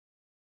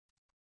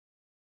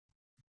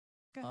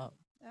 Go ahead.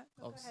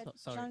 Go ahead.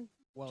 Sorry.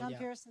 John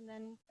Pierce, and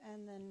then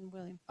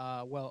William.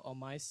 Well, on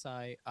my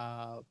side,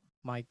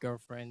 my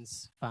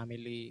girlfriend's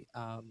family,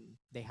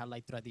 they had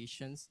like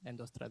traditions, and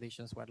those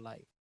traditions were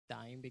like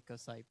dying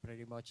because like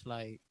pretty much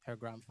like her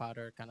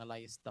grandfather kind of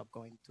like stopped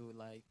going to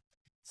like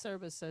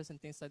services and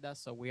things like that.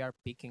 So we are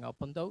picking up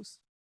on those.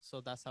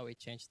 So that's how it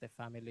changed the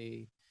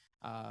family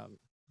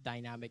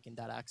dynamic in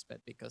that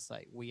aspect, because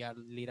like we are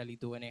literally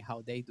doing it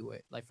how they do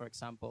it. Like for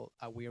example,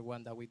 a weird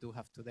one that we do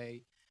have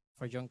today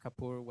for Yom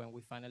Kippur, when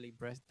we finally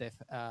break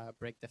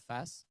the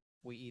fast,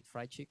 we eat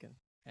fried chicken,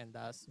 and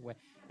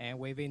and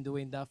we've been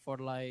doing that for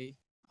like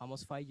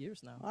almost 5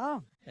 years now.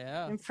 Wow.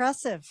 Yeah.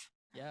 Impressive.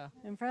 Yeah.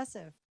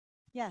 Impressive.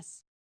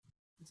 Yes.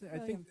 I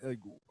think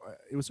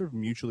it was sort of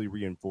mutually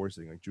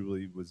reinforcing. Like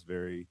Julie was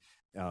very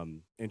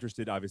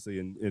interested, obviously,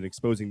 in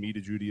exposing me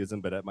to Judaism,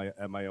 but at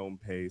my own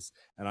pace.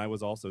 And I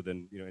was also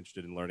then,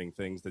 interested in learning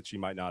things that she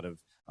might not have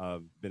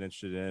been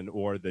interested in,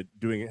 or that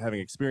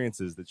having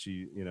experiences that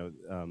she,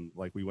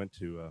 like we went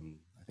to.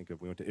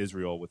 We went to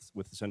Israel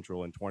with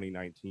Central in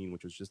 2019,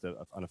 which was just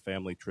on a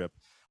family trip,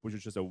 which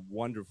was just a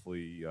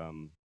wonderfully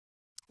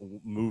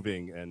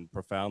moving and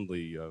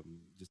profoundly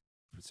just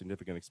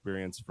significant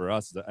experience for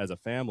us as a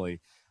family.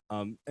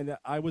 And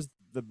I was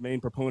the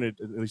main proponent,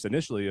 at least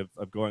initially,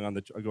 of going on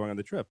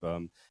the trip.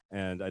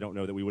 And I don't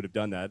know that we would have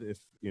done that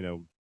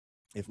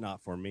if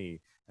not for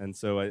me. And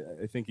so I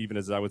think even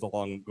as I was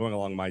going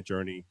along my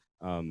journey,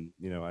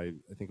 I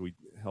think we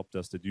helped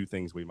us to do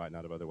things we might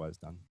not have otherwise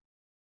done.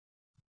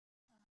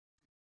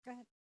 Go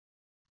ahead.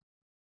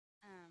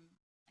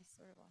 I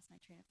sort of lost my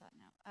train of thought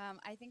now.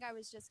 I think I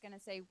was just going to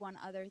say one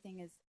other thing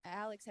is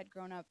Alex had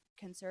grown up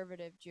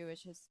conservative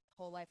Jewish. His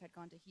whole life had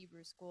gone to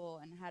Hebrew school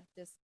and had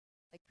this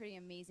like pretty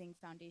amazing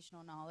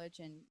foundational knowledge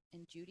in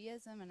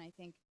Judaism. And I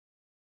think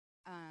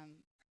I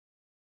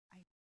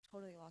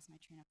totally lost my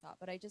train of thought,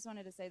 but I just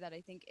wanted to say that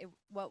I think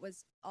what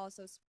was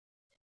also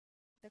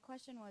the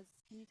question was,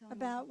 can you tell me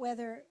about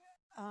whether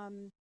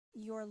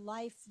your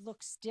life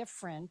looks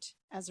different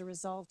as a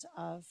result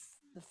of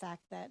the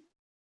fact that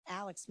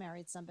Alex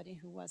married somebody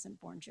who wasn't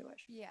born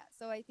Jewish. Yeah,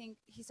 so I think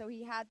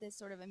he had this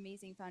sort of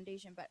amazing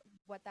foundation, but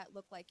what that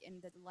looked like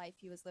in the life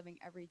he was living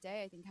every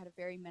day, I think had a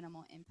very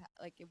minimal impact.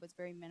 Like it was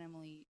very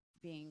minimally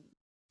being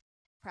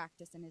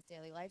practiced in his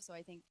daily life. So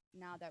I think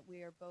now that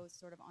we are both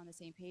sort of on the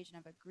same page and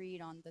have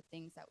agreed on the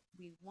things that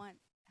we want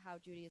how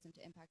Judaism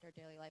to impact our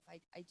daily life,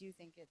 I do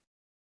think it.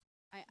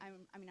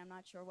 I mean, I'm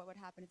not sure what would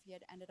happen if he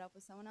had ended up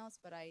with someone else,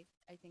 but I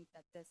think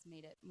that this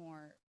made it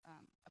more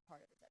a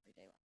part of his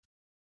everyday life.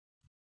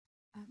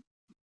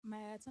 May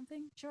I add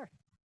something? Sure.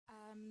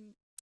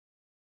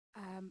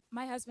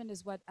 My husband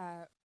is what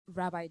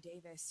Rabbi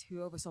Davis,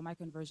 who oversaw my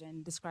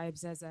conversion,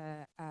 describes as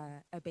a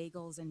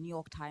bagels and New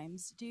York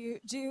Times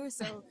Jew.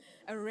 So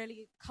a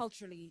really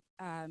culturally,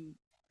 a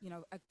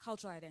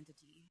cultural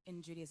identity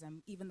in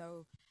Judaism, even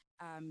though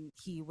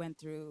he went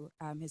through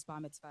his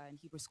bar mitzvah and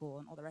Hebrew school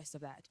and all the rest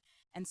of that.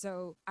 And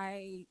so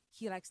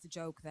he likes to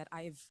joke that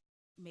I've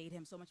made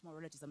him so much more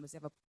religious than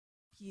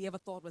he ever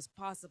thought was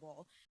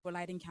possible. We're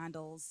lighting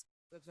candles,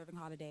 we're observing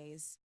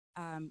holidays,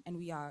 and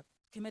we are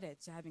committed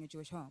to having a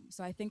Jewish home.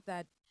 So I think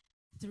that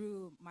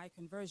through my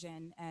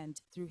conversion and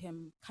through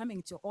him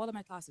coming to all of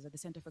my classes at the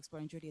Center for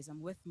Exploring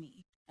Judaism with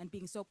me and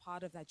being so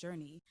part of that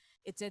journey,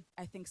 it did,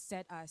 I think,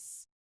 set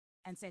us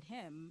and set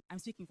him, I'm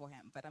speaking for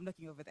him, but I'm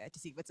looking over there to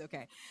see if it's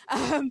okay.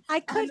 I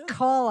could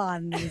call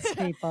on these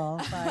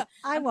people, but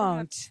I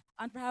won't.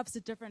 On perhaps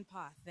a different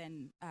path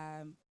than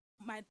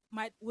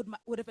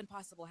would have been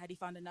possible had he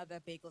found another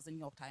Bagels and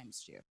New York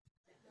Times Jew.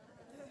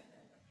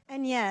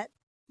 And yet,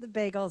 the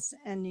Bagels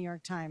and New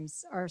York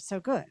Times are so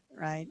good,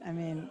 right? I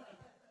mean,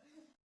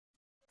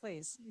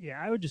 please.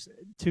 Yeah, I would just,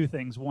 two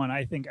things. One,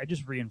 I think I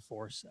just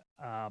reinforce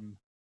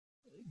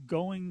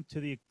going to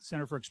the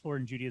Center for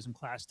Exploring Judaism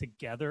class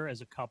together as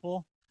a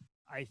couple.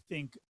 I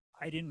think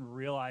I didn't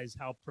realize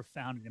how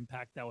profound an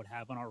impact that would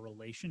have on our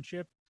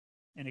relationship.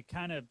 And it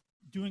kind of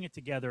doing it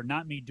together,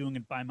 not me doing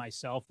it by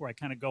myself, where I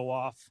kind of go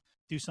off,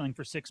 do something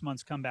for 6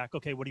 months, come back,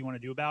 okay, what do you want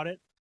to do about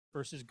it?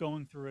 Versus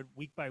going through it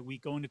week by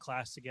week, going to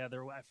class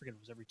together. I forget if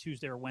it was every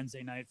Tuesday or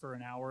Wednesday night for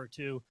an hour or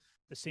two,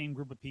 the same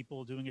group of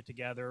people doing it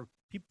together.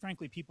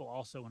 Frankly, people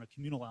also in a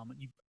communal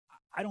element.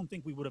 I don't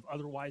think we would have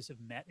otherwise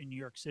have met in New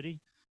York City.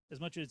 As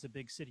much as it's a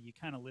big city, you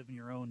kind of live in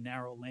your own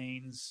narrow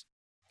lanes,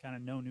 kind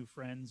of no new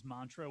friends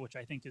mantra, which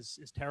I think is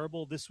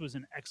terrible. This was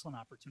an excellent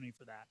opportunity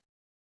for that.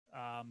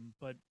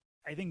 But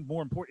I think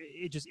more important,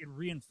 it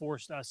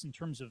reinforced us in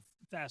terms of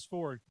fast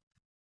forward.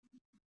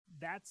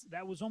 That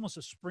was almost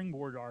a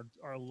springboard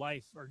our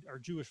life, our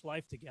Jewish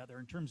life together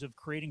in terms of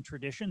creating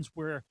traditions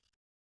where,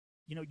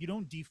 you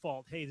don't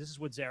default, hey, this is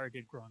what Zara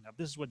did growing up.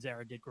 This is what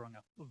Zara did growing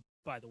up.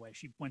 By the way,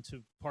 she went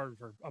to part of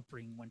her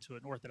upbringing, went to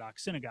an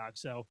Orthodox synagogue.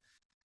 So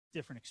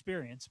different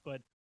experience,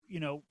 but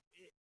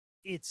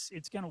it's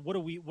kind of what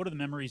are the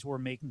memories we're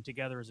making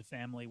together as a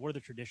family? What are the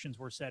traditions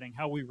we're setting?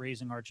 How are we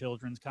raising our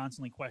children?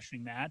 Constantly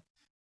questioning that.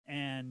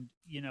 And,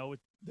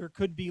 there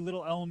could be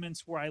little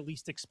elements where I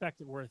least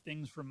expect it, where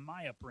things from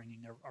my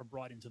upbringing are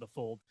brought into the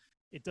fold.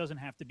 It doesn't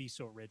have to be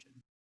so rigid.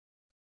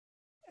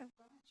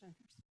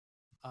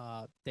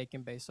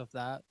 Taking base of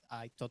that,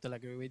 I totally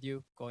agree with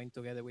you. Going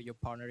together with your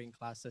partner in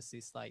classes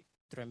is like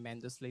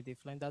tremendously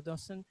different. That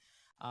doesn't.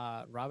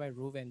 Rabbi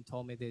Reuven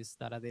told me this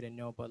that I didn't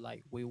know, but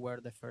like we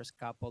were the first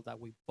couple that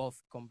we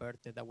both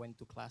converted that went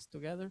to class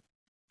together.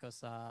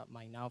 Because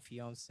my now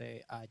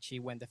fiance, she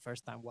went the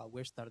first time while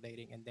we started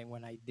dating, and then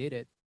when I did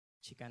it,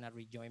 she kind of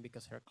rejoined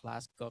because her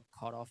class got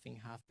cut off in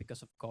half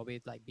because of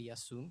COVID, like via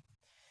Zoom,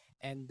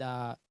 and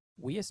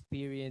we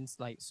experienced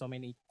like so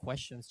many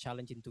questions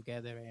challenging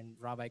together, and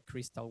Rabbi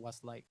Crystal was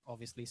like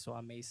obviously so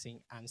amazing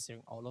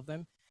answering all of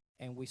them,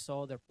 and we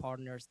saw their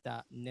partners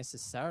that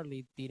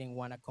necessarily didn't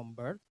want to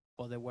convert,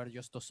 but they were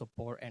just to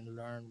support and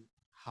learn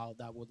how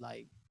that would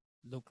like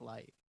look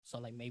like. So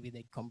like maybe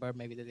they convert,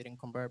 maybe they didn't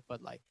convert,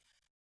 but like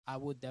I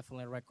would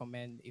definitely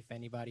recommend if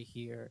anybody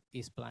here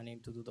is planning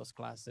to do those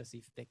classes,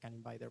 if they can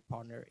invite their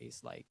partner,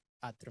 is like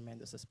a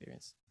tremendous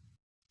experience.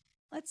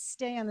 Let's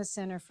stay on the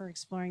Center for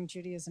Exploring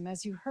Judaism.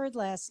 As you heard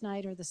last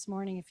night or this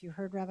morning, if you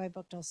heard Rabbi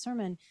Buchdahl's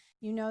sermon,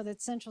 you know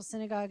that Central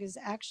Synagogue is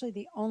actually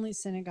the only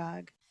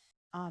synagogue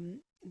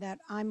that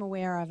I'm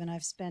aware of, and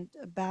I've spent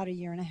about a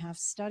year and a half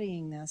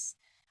studying this,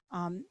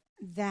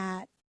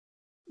 that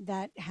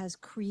has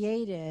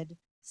created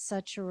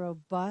such a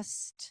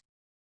robust,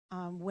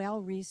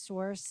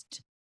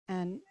 well-resourced,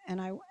 and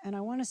I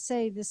want to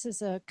say this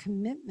is a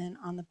commitment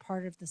on the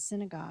part of the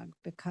synagogue,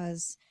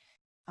 because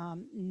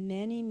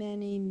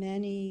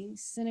many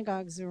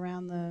synagogues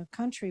around the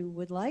country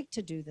would like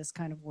to do this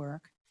kind of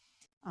work.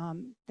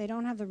 They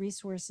don't have the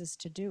resources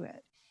to do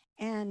it,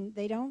 and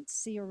they don't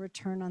see a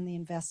return on the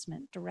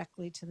investment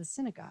directly to the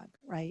synagogue,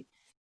 right?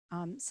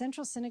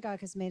 Central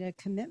Synagogue has made a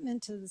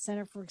commitment to the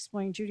Center for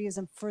Exploring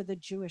Judaism for the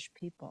Jewish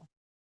people,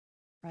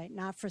 right?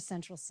 Not for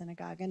Central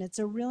Synagogue. And it's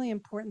a really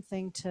important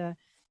thing to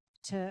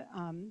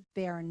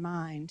bear in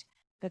mind,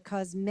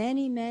 because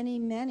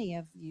many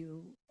of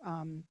you,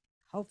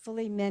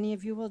 hopefully many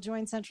of you will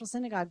join Central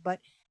Synagogue, but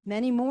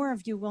many more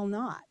of you will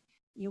not.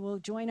 You will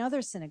join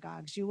other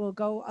synagogues. You will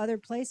go other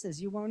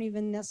places. You won't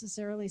even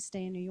necessarily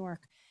stay in New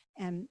York.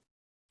 And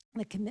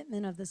the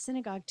commitment of the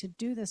synagogue to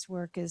do this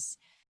work is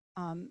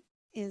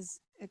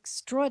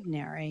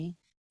extraordinary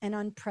and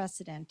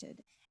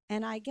unprecedented.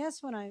 And I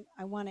guess what I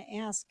want to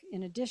ask,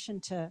 in addition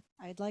to,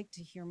 I'd like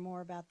to hear more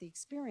about the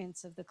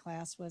experience of the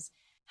class, was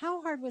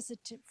how hard was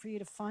it for you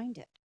to find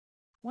it?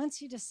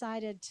 Once you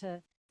decided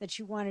that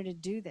you wanted to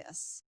do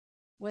this,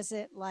 was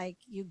it like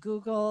you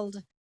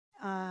Googled,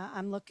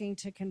 I'm looking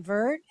to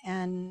convert,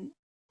 and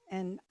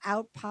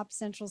out popped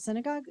Central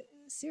Synagogue?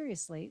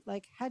 Seriously,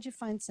 like, how'd you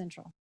find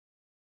Central?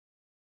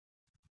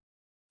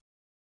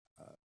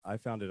 I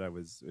found it.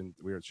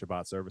 We were at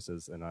Shabbat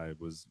services, and I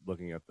was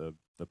looking at the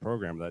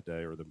program that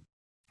day, or the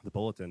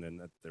bulletin,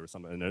 and there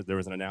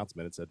was an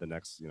announcement. It said the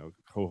next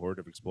cohort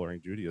of Exploring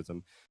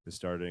Judaism is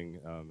starting.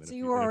 So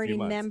you were already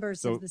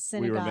members of the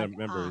synagogue. We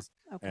were members,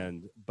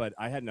 okay. But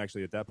I hadn't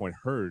actually at that point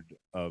heard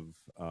of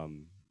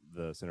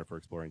the Center for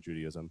Exploring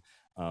Judaism.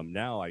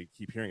 Now I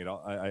keep hearing it.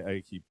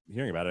 I keep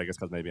hearing about it. I guess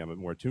because maybe I'm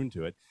more attuned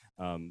to it.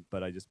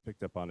 But I just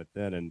picked up on it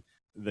then, and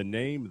the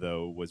name,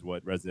 though, was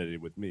what resonated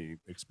with me,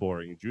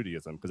 Exploring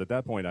Judaism, because at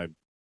that point I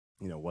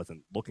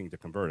wasn't looking to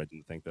convert. I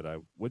didn't think that I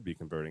would be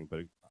converting,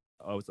 but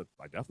I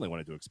definitely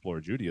wanted to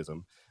explore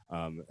Judaism,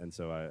 and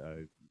so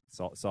I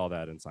saw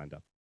that and signed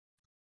up.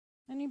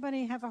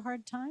 Anybody have a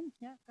hard time?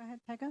 Yeah, go ahead,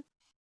 Pegah.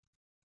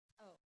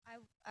 Oh,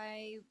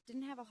 I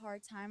didn't have a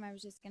hard time. I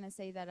was just going to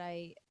say that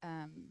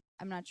I'm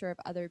not sure if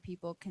other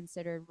people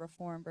considered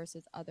reform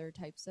versus other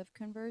types of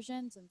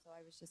conversions, and so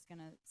I was just going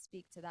to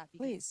speak to that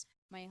because Please.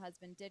 My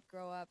husband did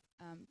grow up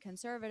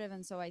conservative,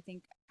 and so I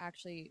think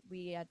actually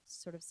we had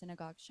sort of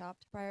synagogue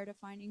shopped prior to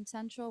finding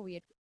Central. We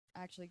had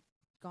actually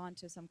gone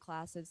to some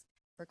classes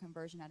for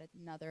conversion at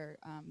another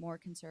more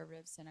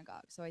conservative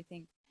synagogue. So I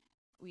think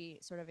we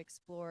sort of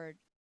explored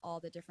all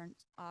the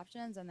different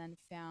options and then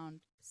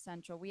found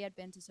Central. We had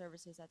been to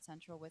services at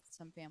Central with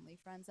some family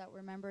friends that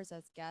were members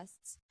as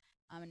guests,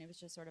 and it was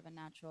just sort of a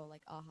natural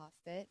like aha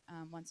fit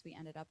once we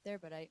ended up there,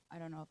 but I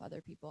don't know if other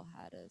people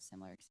had a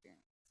similar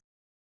experience.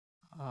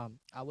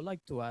 I would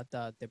like to add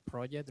that the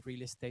project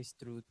really stays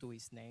true to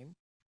its name.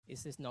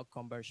 This is not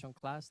conversion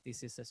class.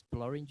 This is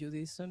Exploring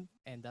Judaism,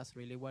 and that's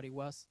really what it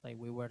was. Like,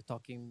 we were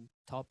talking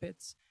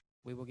topics.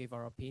 We will give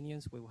our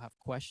opinions. We will have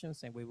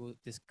questions, and we will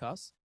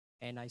discuss.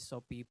 And I saw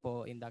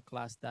people in that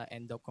class that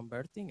end up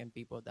converting and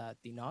people that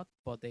did not,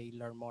 but they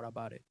learn more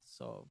about it.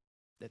 So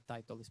the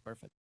title is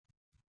perfect.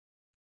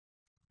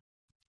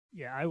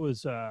 Yeah, I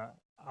was,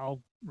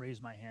 I'll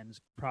raise my hand, as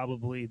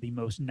probably the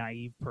most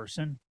naive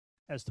person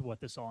as to what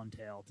this all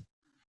entailed.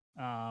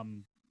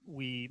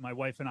 My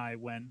wife and I,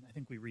 I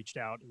think we reached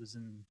out, it was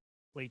in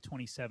late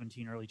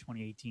 2017, early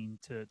 2018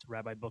 to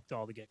Rabbi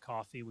Buchdahl to get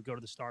coffee. We go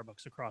to the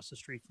Starbucks across the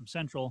street from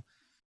Central.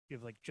 You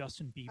have like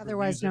Justin Bieber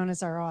otherwise music. known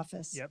as our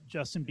office. Yep,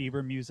 Justin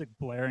Bieber music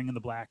blaring in the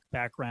black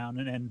background.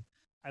 And then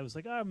I was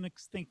like, I'm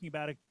thinking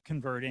about it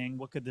converting.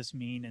 What could this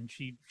mean? And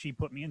she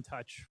put me in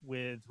touch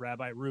with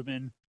Rabbi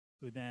Rubin,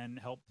 who then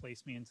helped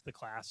place me into the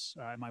class,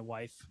 my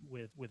wife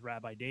with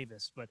Rabbi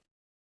Davis. But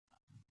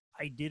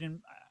I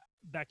didn't,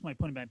 back to my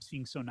point about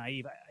being so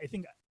naive, I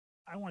think,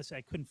 I don't want to say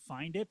I couldn't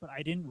find it, but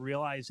I didn't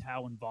realize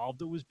how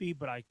involved it was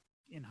but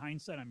in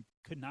hindsight, I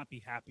could not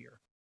be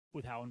happier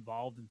with how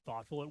involved and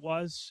thoughtful it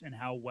was and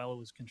how well it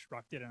was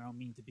constructed. And I don't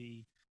mean to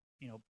be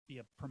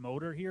a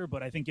promoter here,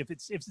 but I think if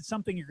it's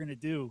something you're going to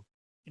do,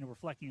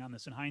 reflecting on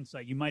this in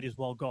hindsight, you might as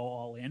well go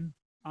all in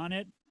on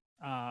it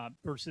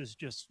versus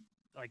just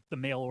like the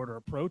mail order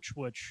approach,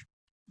 which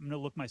I'm going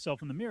to look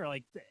myself in the mirror.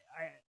 Like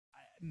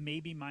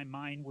maybe my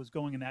mind was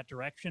going in that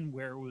direction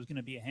where it was going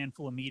to be a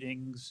handful of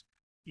meetings.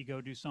 You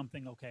go do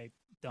something, okay,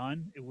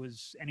 done. It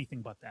was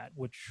anything but that,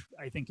 which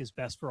I think is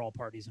best for all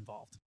parties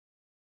involved.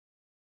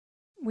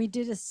 We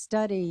did a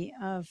study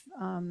of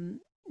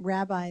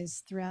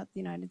rabbis throughout the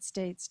United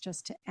States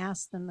just to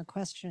ask them the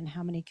question,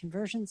 how many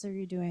conversions are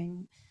you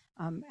doing?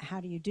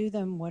 How do you do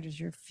them? What is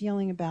your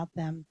feeling about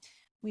them?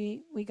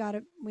 We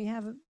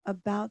have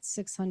about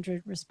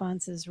 600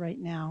 responses right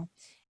now.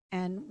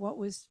 And what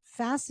was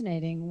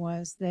fascinating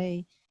was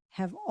they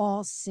have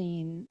all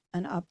seen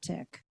an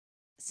uptick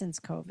since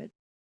COVID.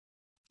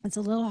 It's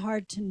a little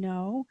hard to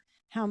know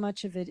how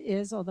much of it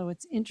is, although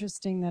it's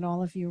interesting that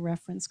all of you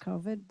reference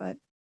COVID, but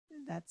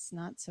that's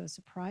not so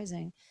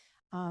surprising.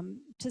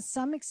 To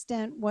some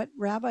extent, what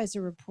rabbis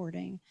are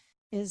reporting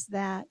is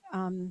that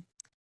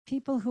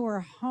people who are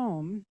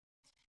home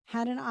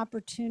had an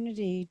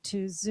opportunity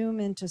to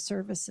Zoom into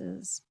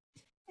services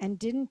and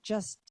didn't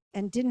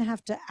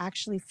have to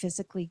actually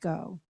physically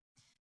go.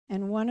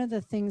 And one of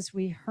the things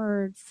we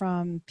heard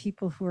from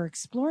people who are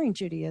exploring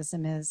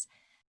Judaism is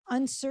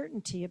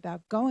uncertainty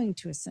about going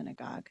to a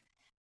synagogue.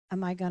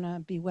 Am I going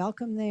to be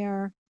welcome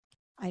there?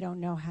 I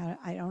don't know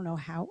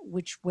how,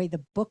 which way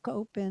the book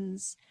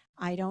opens.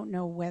 I don't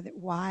know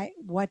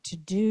what to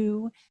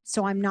do.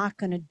 So I'm not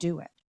going to do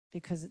it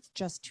because it's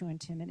just too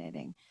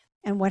intimidating.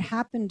 And what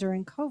happened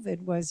during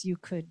COVID was you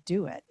could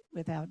do it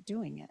without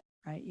doing it,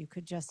 right? You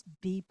could just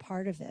be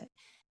part of it.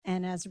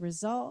 And as a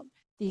result,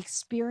 the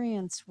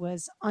experience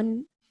was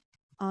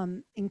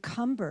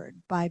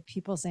encumbered by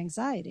people's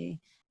anxiety,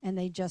 and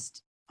they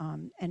just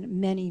and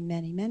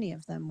many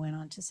of them went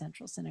on to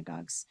Central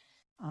Synagogue's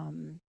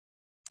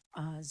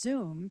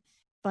Zoom,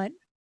 but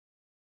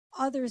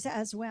others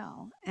as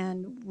well.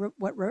 And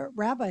what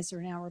rabbis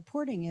are now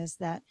reporting is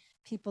that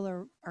people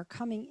are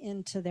coming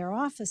into their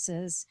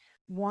offices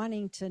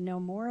wanting to know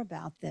more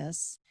about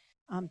this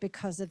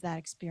because of that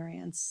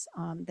experience.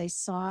 They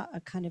saw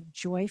a kind of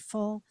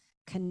joyful,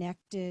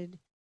 connected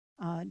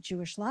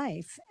Jewish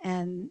life,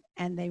 and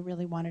they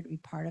really wanted to be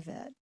part of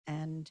it.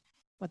 And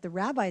what the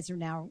rabbis are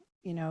now,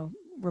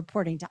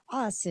 reporting to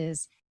us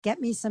is, get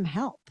me some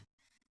help,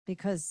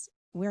 because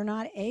we're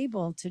not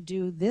able to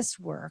do this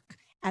work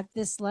at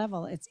this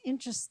level. It's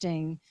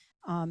interesting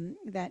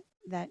that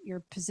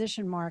your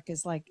position, Mark,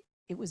 is like,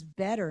 it was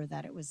better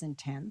that it was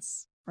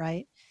intense,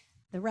 right?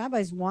 The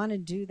rabbis want to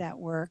do that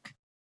work,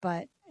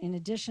 but in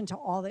addition to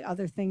all the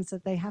other things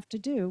that they have to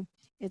do,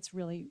 it's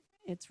really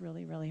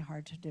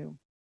hard to do.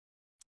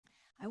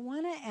 I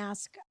want to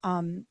ask,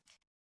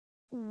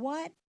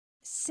 what,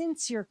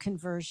 since your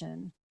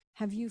conversion,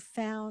 have you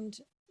found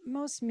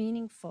most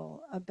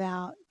meaningful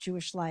about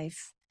Jewish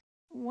life?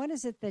 What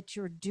is it that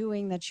you're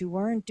doing that you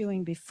weren't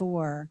doing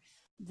before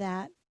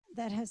that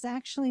has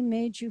actually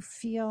made you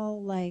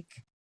feel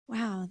like,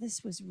 wow,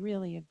 this was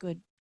really a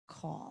good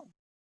call?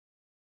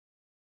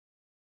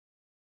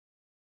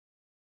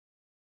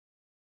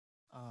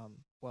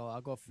 Well,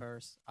 I'll go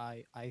first.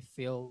 I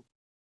feel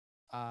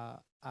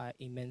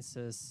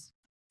immense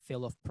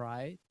feel of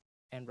pride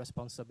and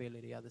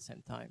responsibility at the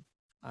same time.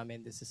 I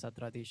mean, this is a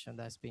tradition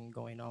that's been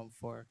going on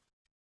for,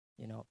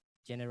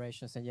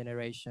 generations and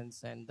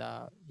generations, and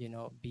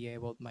be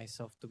able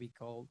myself to be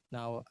called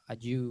now a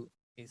Jew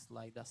is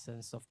like that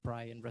sense of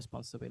pride and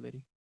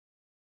responsibility.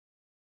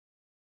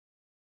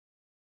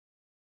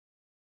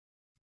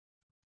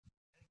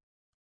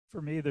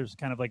 For me, there's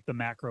kind of like the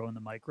macro and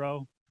the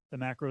micro. The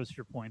macro is, to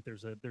your point,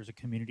 there's a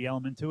community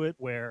element to it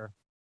where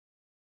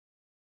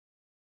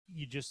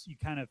you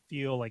kind of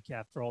feel like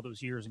after all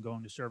those years and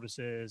going to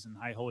services and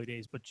high holy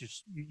days, but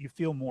just you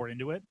feel more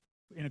into it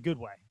in a good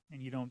way,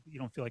 and you don't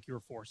feel like you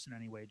were forced in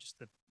any way. Just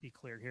to be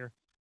clear here,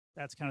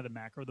 that's kind of the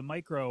macro. The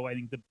micro, I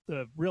think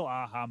the real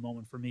aha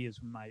moment for me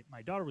is when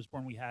my daughter was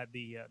born. We had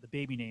the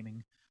baby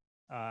naming,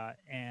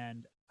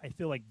 and I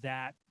feel like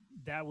that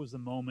was the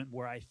moment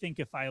where I think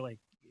if I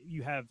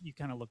you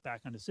kind of look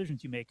back on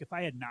decisions you make. If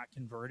I had not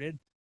converted,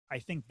 I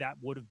think that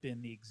would have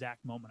been the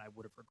exact moment I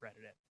would have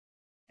regretted it.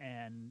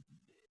 And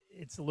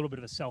it's a little bit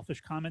of a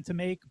selfish comment to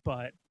make,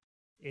 but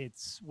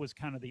was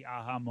kind of the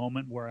aha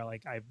moment where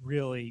I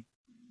really,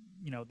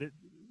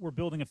 we're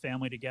building a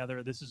family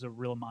together. This is a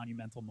real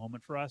monumental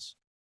moment for us.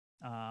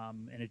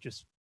 And it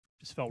just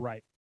felt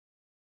right.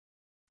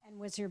 And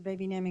was your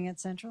baby naming at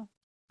Central?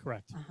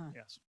 Correct. Uh-huh.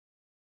 Yes.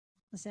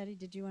 Lesedi,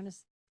 did you want to?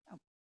 Oh,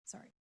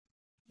 sorry.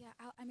 Yeah,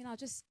 I'll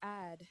just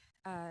add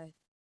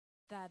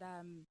that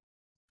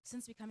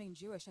since becoming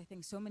Jewish, I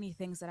think so many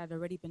things that I'd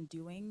already been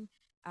doing,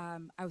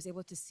 I was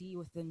able to see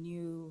with the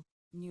new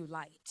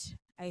light.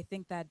 I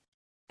think that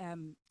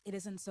it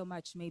isn't so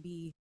much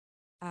maybe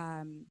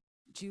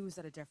Jews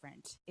that are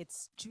different.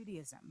 It's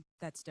Judaism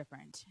that's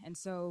different. And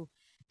so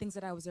things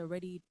that I was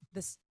already,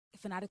 this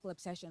fanatical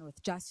obsession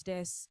with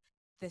justice,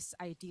 this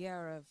idea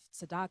of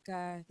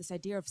tzedakah, this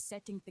idea of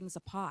setting things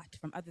apart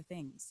from other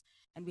things.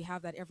 And we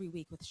have that every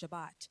week with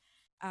Shabbat.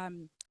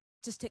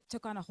 Just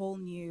took on a whole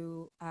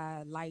new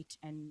light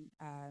and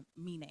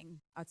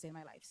meaning, I'd say, in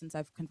my life since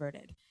I've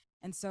converted.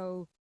 And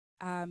so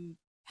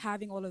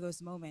having all of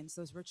those moments,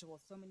 those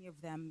rituals, so many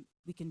of them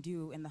we can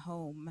do in the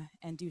home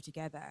and do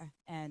together,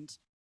 and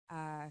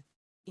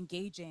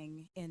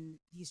engaging in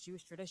these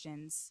Jewish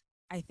traditions,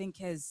 I think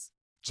has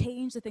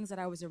changed the things that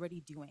I was already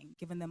doing,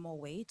 given them more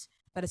weight,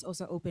 but it's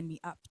also opened me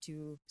up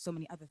to so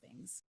many other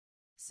things.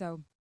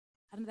 So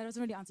I don't know, that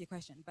doesn't really answer your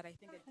question, but I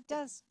think it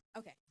does.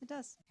 Okay. It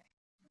does. Okay.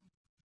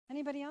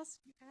 Anybody else?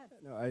 Go ahead.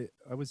 No,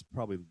 I was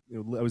probably,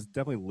 I was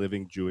definitely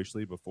living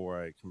Jewishly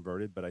before I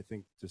converted, but I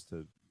think just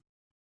to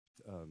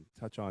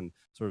touch on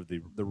sort of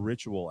the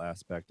ritual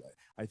aspect,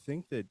 I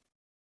think that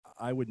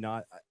I would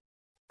not,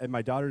 at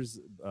my daughter's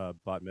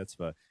bat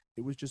mitzvah,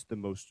 it was just the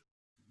most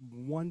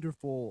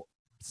wonderful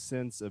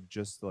sense of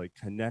just like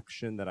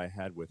connection that I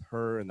had with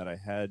her and that I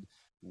had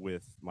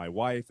with my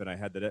wife, and I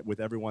had that with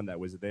everyone that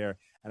was there.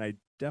 And I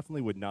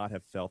definitely would not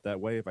have felt that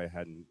way if I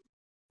hadn't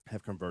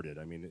have converted.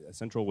 I mean,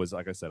 Central was,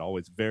 like I said,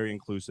 always very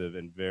inclusive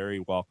and very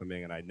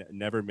welcoming, and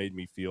never made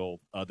me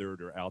feel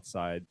othered or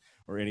outside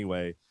or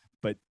anyway.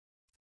 But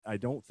I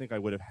don't think I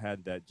would have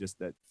had that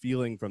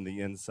feeling from the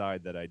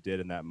inside that I did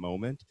in that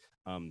moment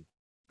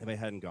if I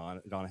hadn't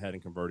gone ahead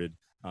and converted.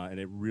 And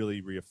it really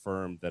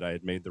reaffirmed that I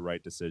had made the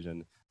right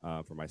decision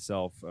for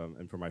myself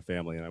and for my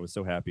family. And I was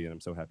so happy, and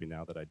I'm so happy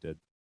now that I did.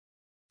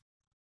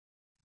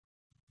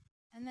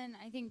 And then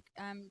I think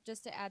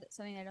just to add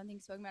something I don't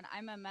think spoken about,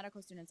 I'm a medical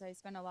student, so I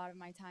spend a lot of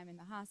my time in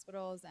the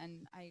hospitals,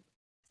 and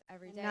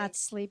every day. Not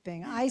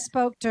sleeping. I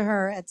spoke to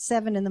her at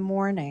 7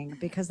 a.m.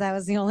 because that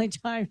was the only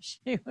time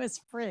she was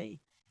free.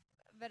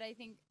 but I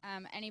think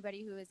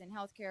anybody who is in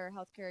healthcare or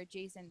healthcare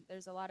adjacent,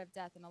 there's a lot of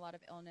death and a lot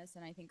of illness,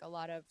 and I think a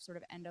lot of sort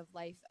of end of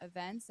life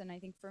events. And I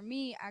think for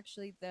me,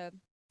 actually, the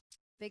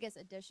biggest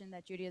addition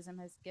that Judaism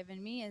has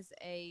given me is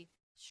a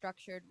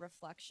structured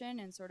reflection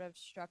and sort of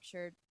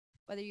structured,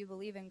 whether you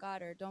believe in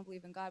God or don't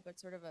believe in God, but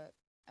sort of a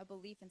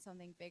belief in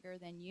something bigger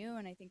than you.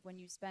 And I think when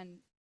I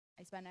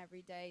spend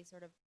every day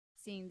sort of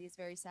seeing these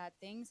very sad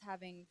things,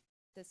 having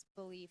this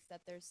belief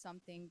that there's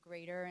something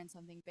greater and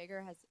something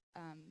bigger has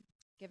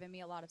given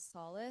me a lot of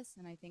solace.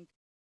 And I think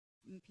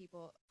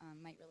people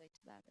might relate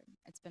to that.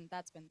 And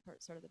that's been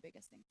sort of the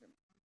biggest thing for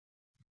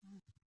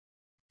me.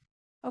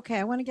 Okay,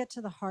 I want to get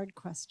to the hard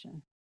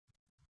question.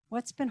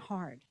 What's been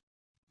hard?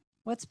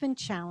 What's been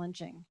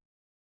challenging?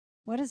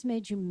 What has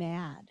made you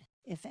mad,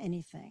 if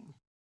anything?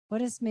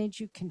 What has made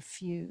you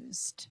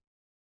confused?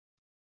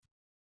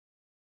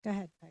 Go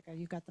ahead, Pegah,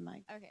 you got the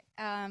mic. Okay.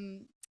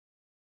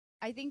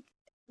 I think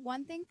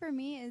one thing for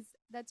me is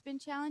that's been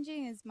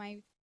challenging is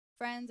my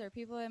friends or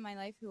people in my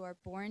life who are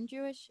born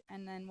Jewish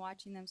and then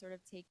watching them sort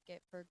of take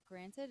it for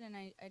granted. And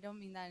I don't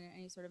mean that in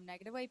any sort of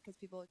negative way, because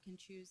people can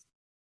choose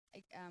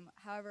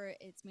however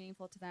it's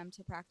meaningful to them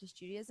to practice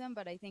Judaism.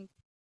 But I think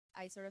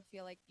I sort of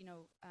feel like,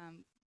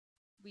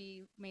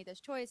 we made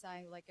this choice.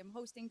 I am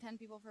hosting 10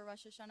 people for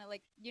Rosh Hashanah.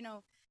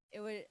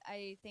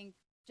 I think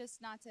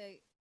just not to,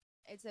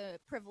 it's a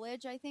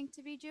privilege, I think,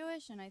 to be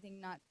Jewish. And I think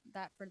not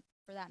that for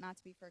that not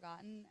to be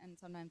forgotten. And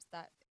sometimes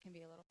that can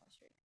be a little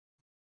frustrating.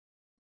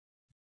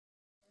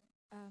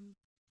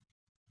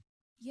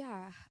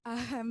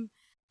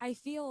 I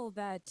feel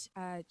that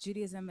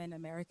Judaism in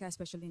America,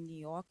 especially in New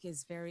York,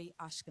 is very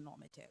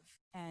Ashkenormative,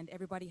 and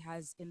everybody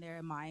has in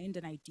their mind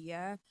an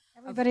idea.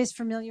 Everybody's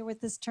familiar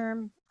with this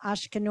term,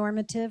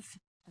 Ashkenormative?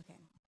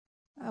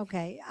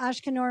 Okay.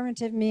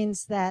 Ashkenormative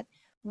means that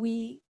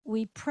we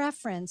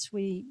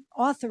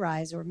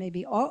authorize, or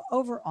maybe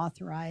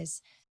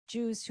over-authorize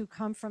Jews who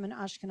come from an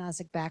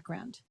Ashkenazic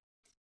background,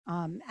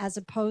 as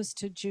opposed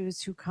to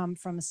Jews who come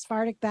from a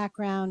Sephardic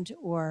background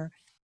or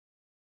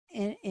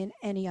in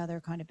any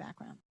other kind of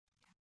background.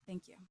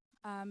 Thank you.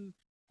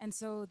 And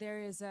so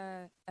there is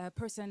a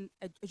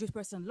Jewish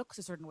person looks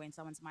a certain way in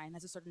someone's mind,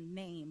 has a certain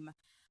name,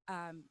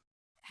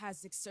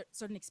 has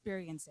certain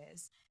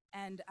experiences.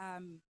 And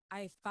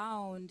I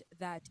found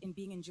that in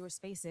being in Jewish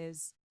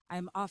spaces,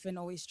 I'm often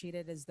always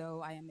treated as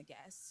though I am a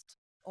guest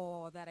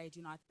or that I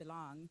do not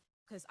belong,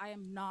 because I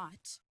am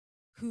not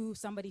who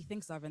somebody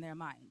thinks of in their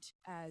mind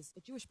as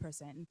a Jewish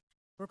person,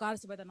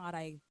 regardless of whether or not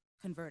I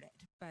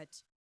converted.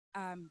 But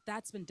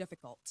that's been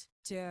difficult,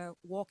 to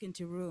walk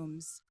into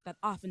rooms that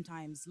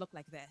oftentimes look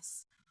like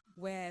this,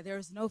 where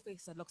there's no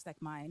face that looks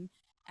like mine,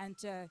 and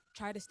to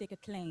try to stake a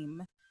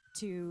claim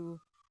to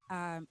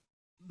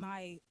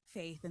my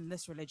faith in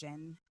this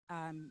religion,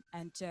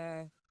 and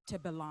to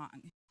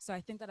belong. So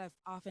I think that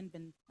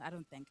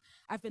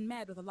I've been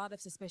met with a lot of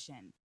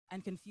suspicion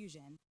and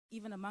confusion,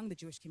 even among the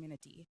Jewish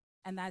community.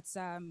 And that's,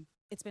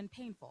 it's been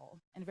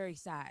painful and very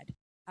sad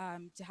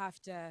to have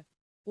to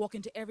walk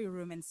into every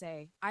room and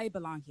say, I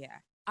belong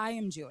here. I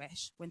am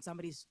Jewish, when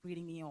somebody's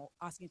greeting me or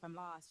asking if I'm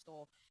lost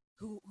or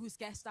whose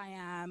guest I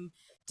am.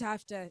 To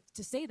have to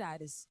say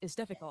that is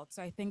difficult.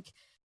 So I think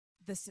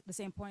the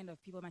same point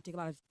of people might take a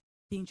lot of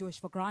being Jewish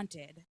for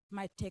granted,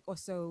 might take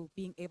also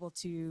being able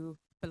to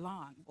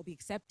belong or be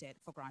accepted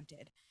for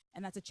granted.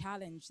 And that's a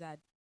challenge that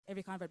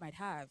every convert might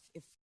have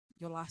if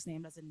your last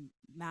name doesn't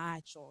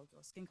match, or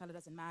your skin color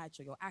doesn't match,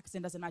 or your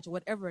accent doesn't match, or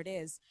whatever it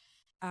is.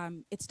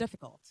 It's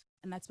difficult,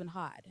 and that's been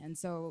hard. And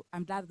so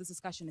I'm glad that this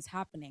discussion is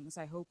happening.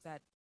 So I hope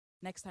that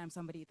next time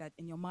somebody that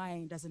in your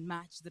mind doesn't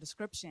match the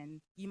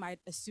description, you might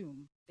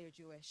assume they're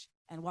Jewish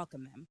and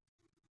welcome them.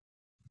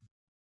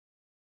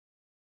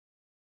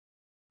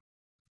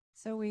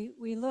 So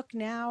we look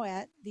now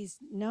at these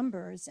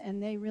numbers,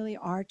 and they really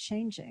are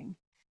changing.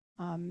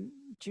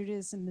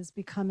 Judaism is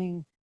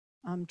becoming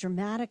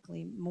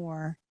dramatically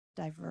more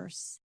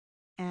diverse,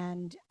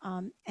 and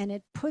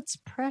it puts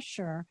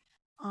pressure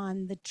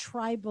on the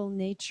tribal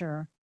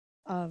nature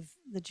of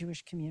the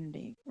Jewish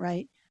community,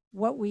 right?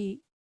 What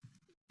we,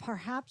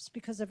 perhaps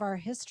because of our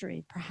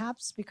history,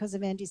 perhaps because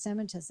of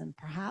anti-Semitism,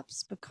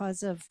 perhaps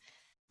because of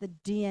the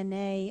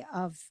DNA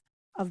of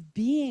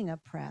being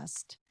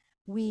oppressed,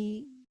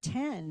 we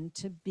tend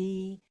to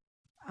be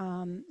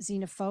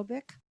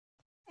xenophobic,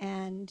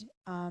 and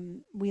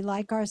we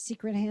like our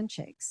secret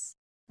handshakes,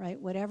 right?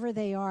 Whatever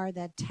they are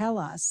that tell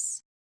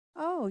us,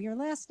 oh, your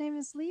last name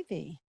is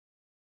Levy,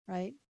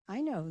 right?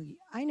 I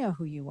know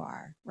who you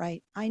are,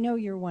 right? I know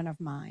you're one of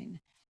mine.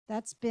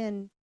 That's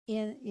been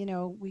in,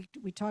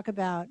 we talk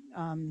about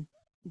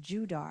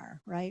Judar,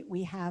 right?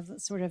 We have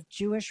sort of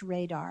Jewish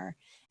radar,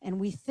 and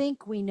we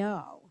think we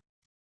know,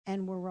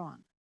 and we're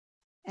wrong.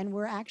 And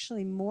we're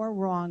actually more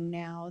wrong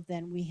now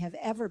than we have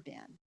ever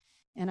been.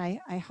 And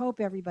I hope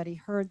everybody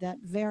heard that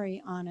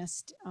very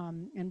honest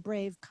and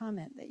brave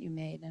comment that you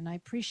made, and I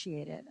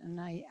appreciate it.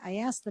 And I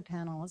asked the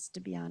panelists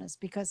to be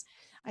honest, because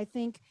I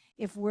think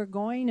if we're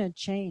going to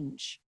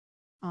change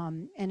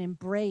and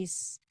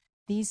embrace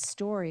these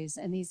stories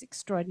and these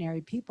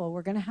extraordinary people,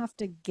 we're going to have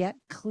to get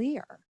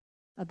clear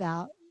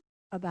about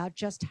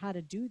just how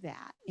to do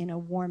that in a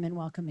warm and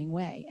welcoming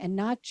way, and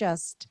not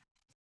just,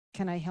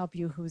 can I help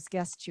you, whose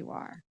guest you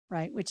are,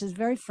 right? Which is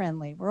very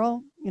friendly. We're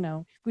all,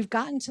 we've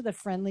gotten to the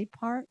friendly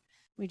part.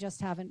 We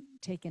just haven't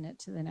taken it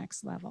to the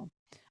next level.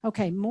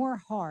 Okay, more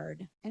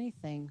hard.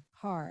 Anything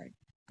hard.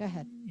 Go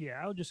ahead.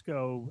 Yeah, I'll just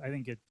go. I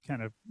think it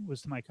kind of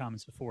was to my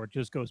comments before. It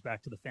just goes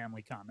back to the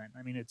family comment.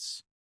 I mean,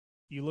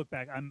 you look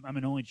back, I'm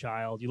an only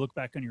child. You look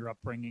back on your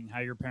upbringing, how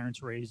your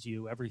parents raised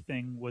you,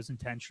 everything was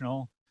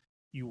intentional.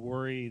 You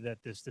worry that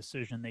this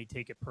decision, they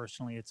take it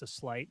personally. It's a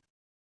slight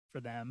for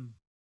them.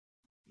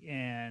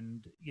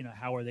 And,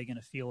 how are they going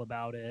to feel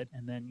about it?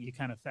 And then you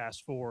kind of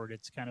fast forward.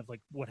 It's kind of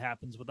like what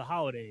happens with the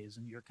holidays,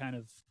 and you're kind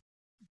of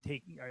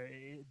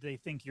they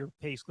think you're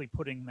basically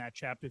putting that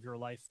chapter of your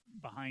life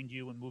behind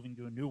you and moving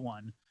to a new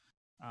one,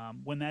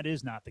 when that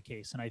is not the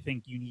case. And I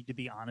think you need to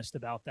be honest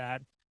about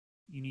that.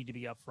 You need to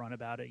be upfront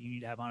about it. You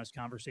need to have honest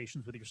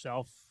conversations with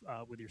yourself,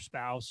 with your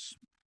spouse,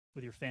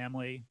 with your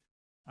family,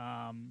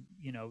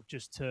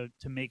 just to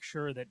make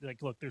sure that,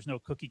 like, look, there's no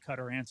cookie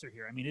cutter answer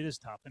here. I mean, it is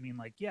tough. I mean,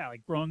 like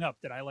growing up,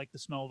 did I like the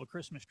smell of a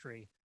Christmas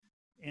tree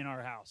in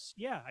our house?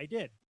 Yeah, I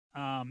did.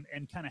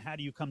 And kind of how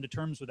do you come to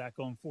terms with that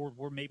going forward,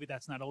 where maybe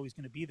that's not always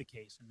going to be the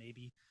case. And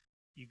maybe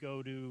you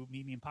go to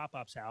Mimi and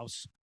Pop-Pop's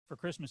house for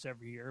Christmas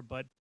every year,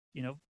 but,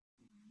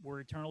 we're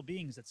eternal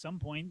beings. At some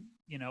point,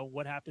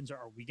 what happens?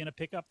 Are we going to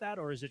pick up that,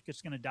 or is it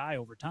just going to die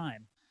over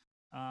time?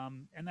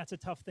 And that's a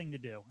tough thing to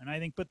do. And I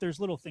think, but there's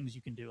little things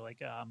you can do, like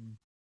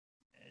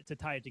to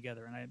tie it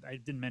together. And I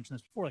didn't mention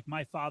this before, like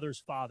my father's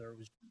father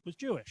was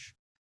Jewish,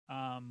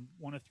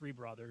 one of 3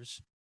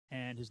 brothers,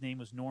 and his name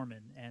was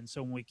Norman. And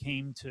so when we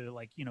came to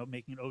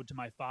making an ode to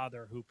my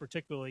father, who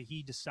particularly,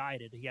 he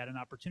decided he had an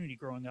opportunity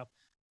growing up.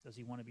 Does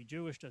he want to be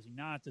Jewish? Does he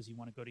not? Does he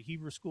want to go to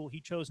Hebrew school?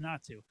 He chose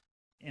not to.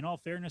 In all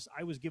fairness,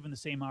 I was given the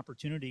same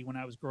opportunity when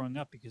I was growing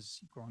up, because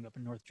growing up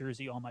in North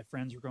Jersey, all my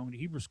friends were going to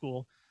Hebrew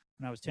school.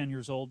 When I was 10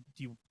 years old,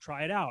 do you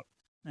try it out?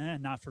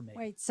 Not for me.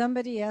 Wait,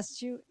 somebody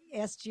asked you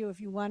if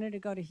you wanted to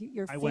go to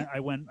your. I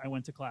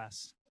went to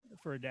class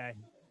for a day.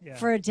 Yeah.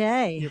 For a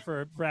day. Yeah,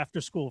 for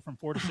after school from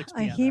 4 to 6 A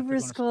p.m. Hebrew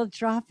school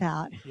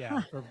dropout.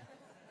 Yeah.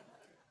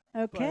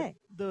 Okay.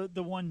 But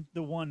the one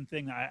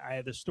thing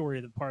the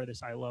story, the part of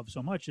this I love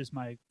so much is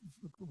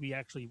we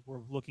actually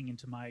were looking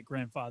into my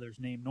grandfather's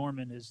name.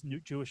 Norman, his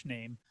Jewish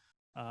name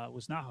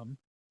was Nahum,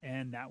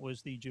 and that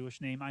was the Jewish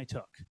name I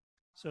took.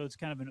 So it's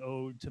kind of an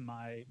ode to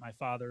my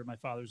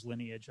father's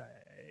lineage.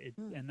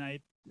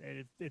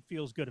 It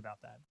feels good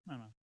about that. I don't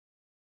know.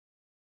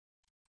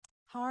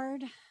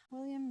 Hard,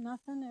 William?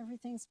 Nothing?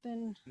 Everything's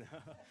been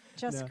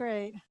just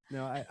great.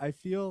 No, I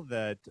feel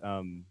that, I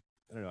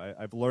don't know,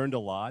 I've learned a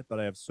lot, but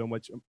I have so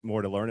much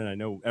more to learn, and I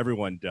know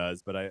everyone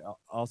does, but I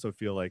also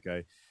feel like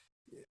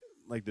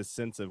like this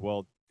sense of,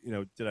 well,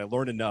 did I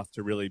learn enough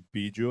to really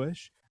be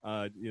Jewish?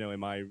 And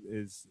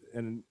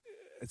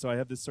so I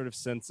have this sort of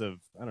sense of,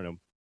 I don't know,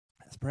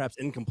 perhaps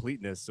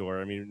incompleteness,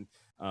 or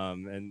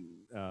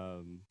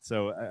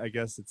so I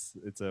guess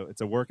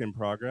it's a work in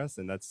progress,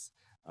 and that's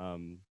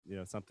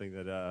something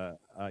that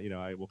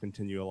I will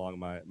continue along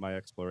my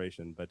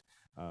exploration, but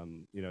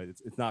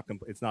it's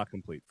not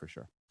complete for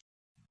sure.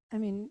 I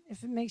mean,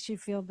 if it makes you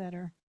feel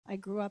better, I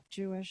grew up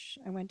Jewish.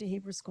 I went to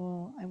Hebrew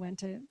school. I went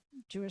to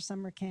Jewish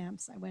summer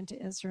camps. I went to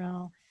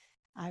Israel.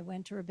 I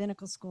went to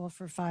rabbinical school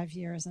for 5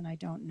 years, and I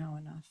don't know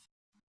enough.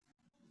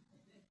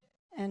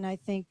 And I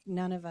think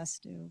none of us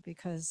do,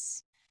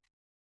 because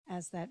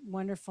as that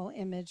wonderful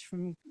image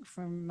from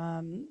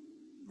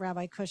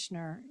Rabbi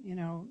Kushner,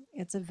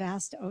 it's a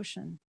vast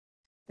ocean.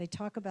 They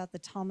talk about the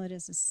Talmud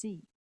as a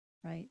sea,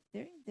 right?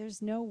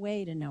 There's no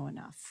way to know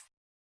enough.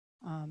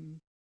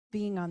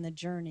 Being on the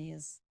journey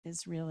is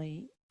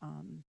really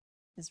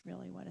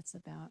what it's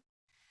about.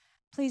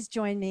 Please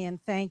join me in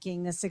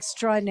thanking this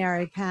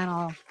extraordinary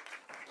panel.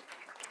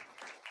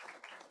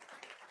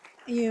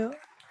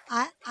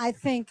 I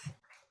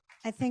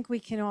think we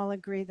can all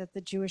agree that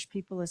the Jewish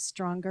people is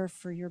stronger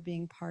for your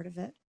being part of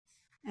it,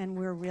 and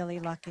we're really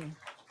lucky.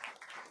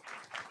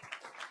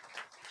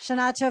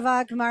 Shana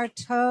Tova, Gmar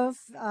Tov.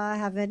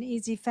 Have an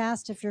easy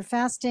fast. If you're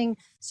fasting,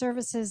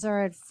 services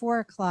are at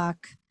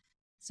 4:00.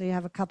 So you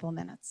have a couple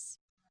minutes.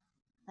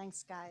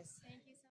 Thanks, guys.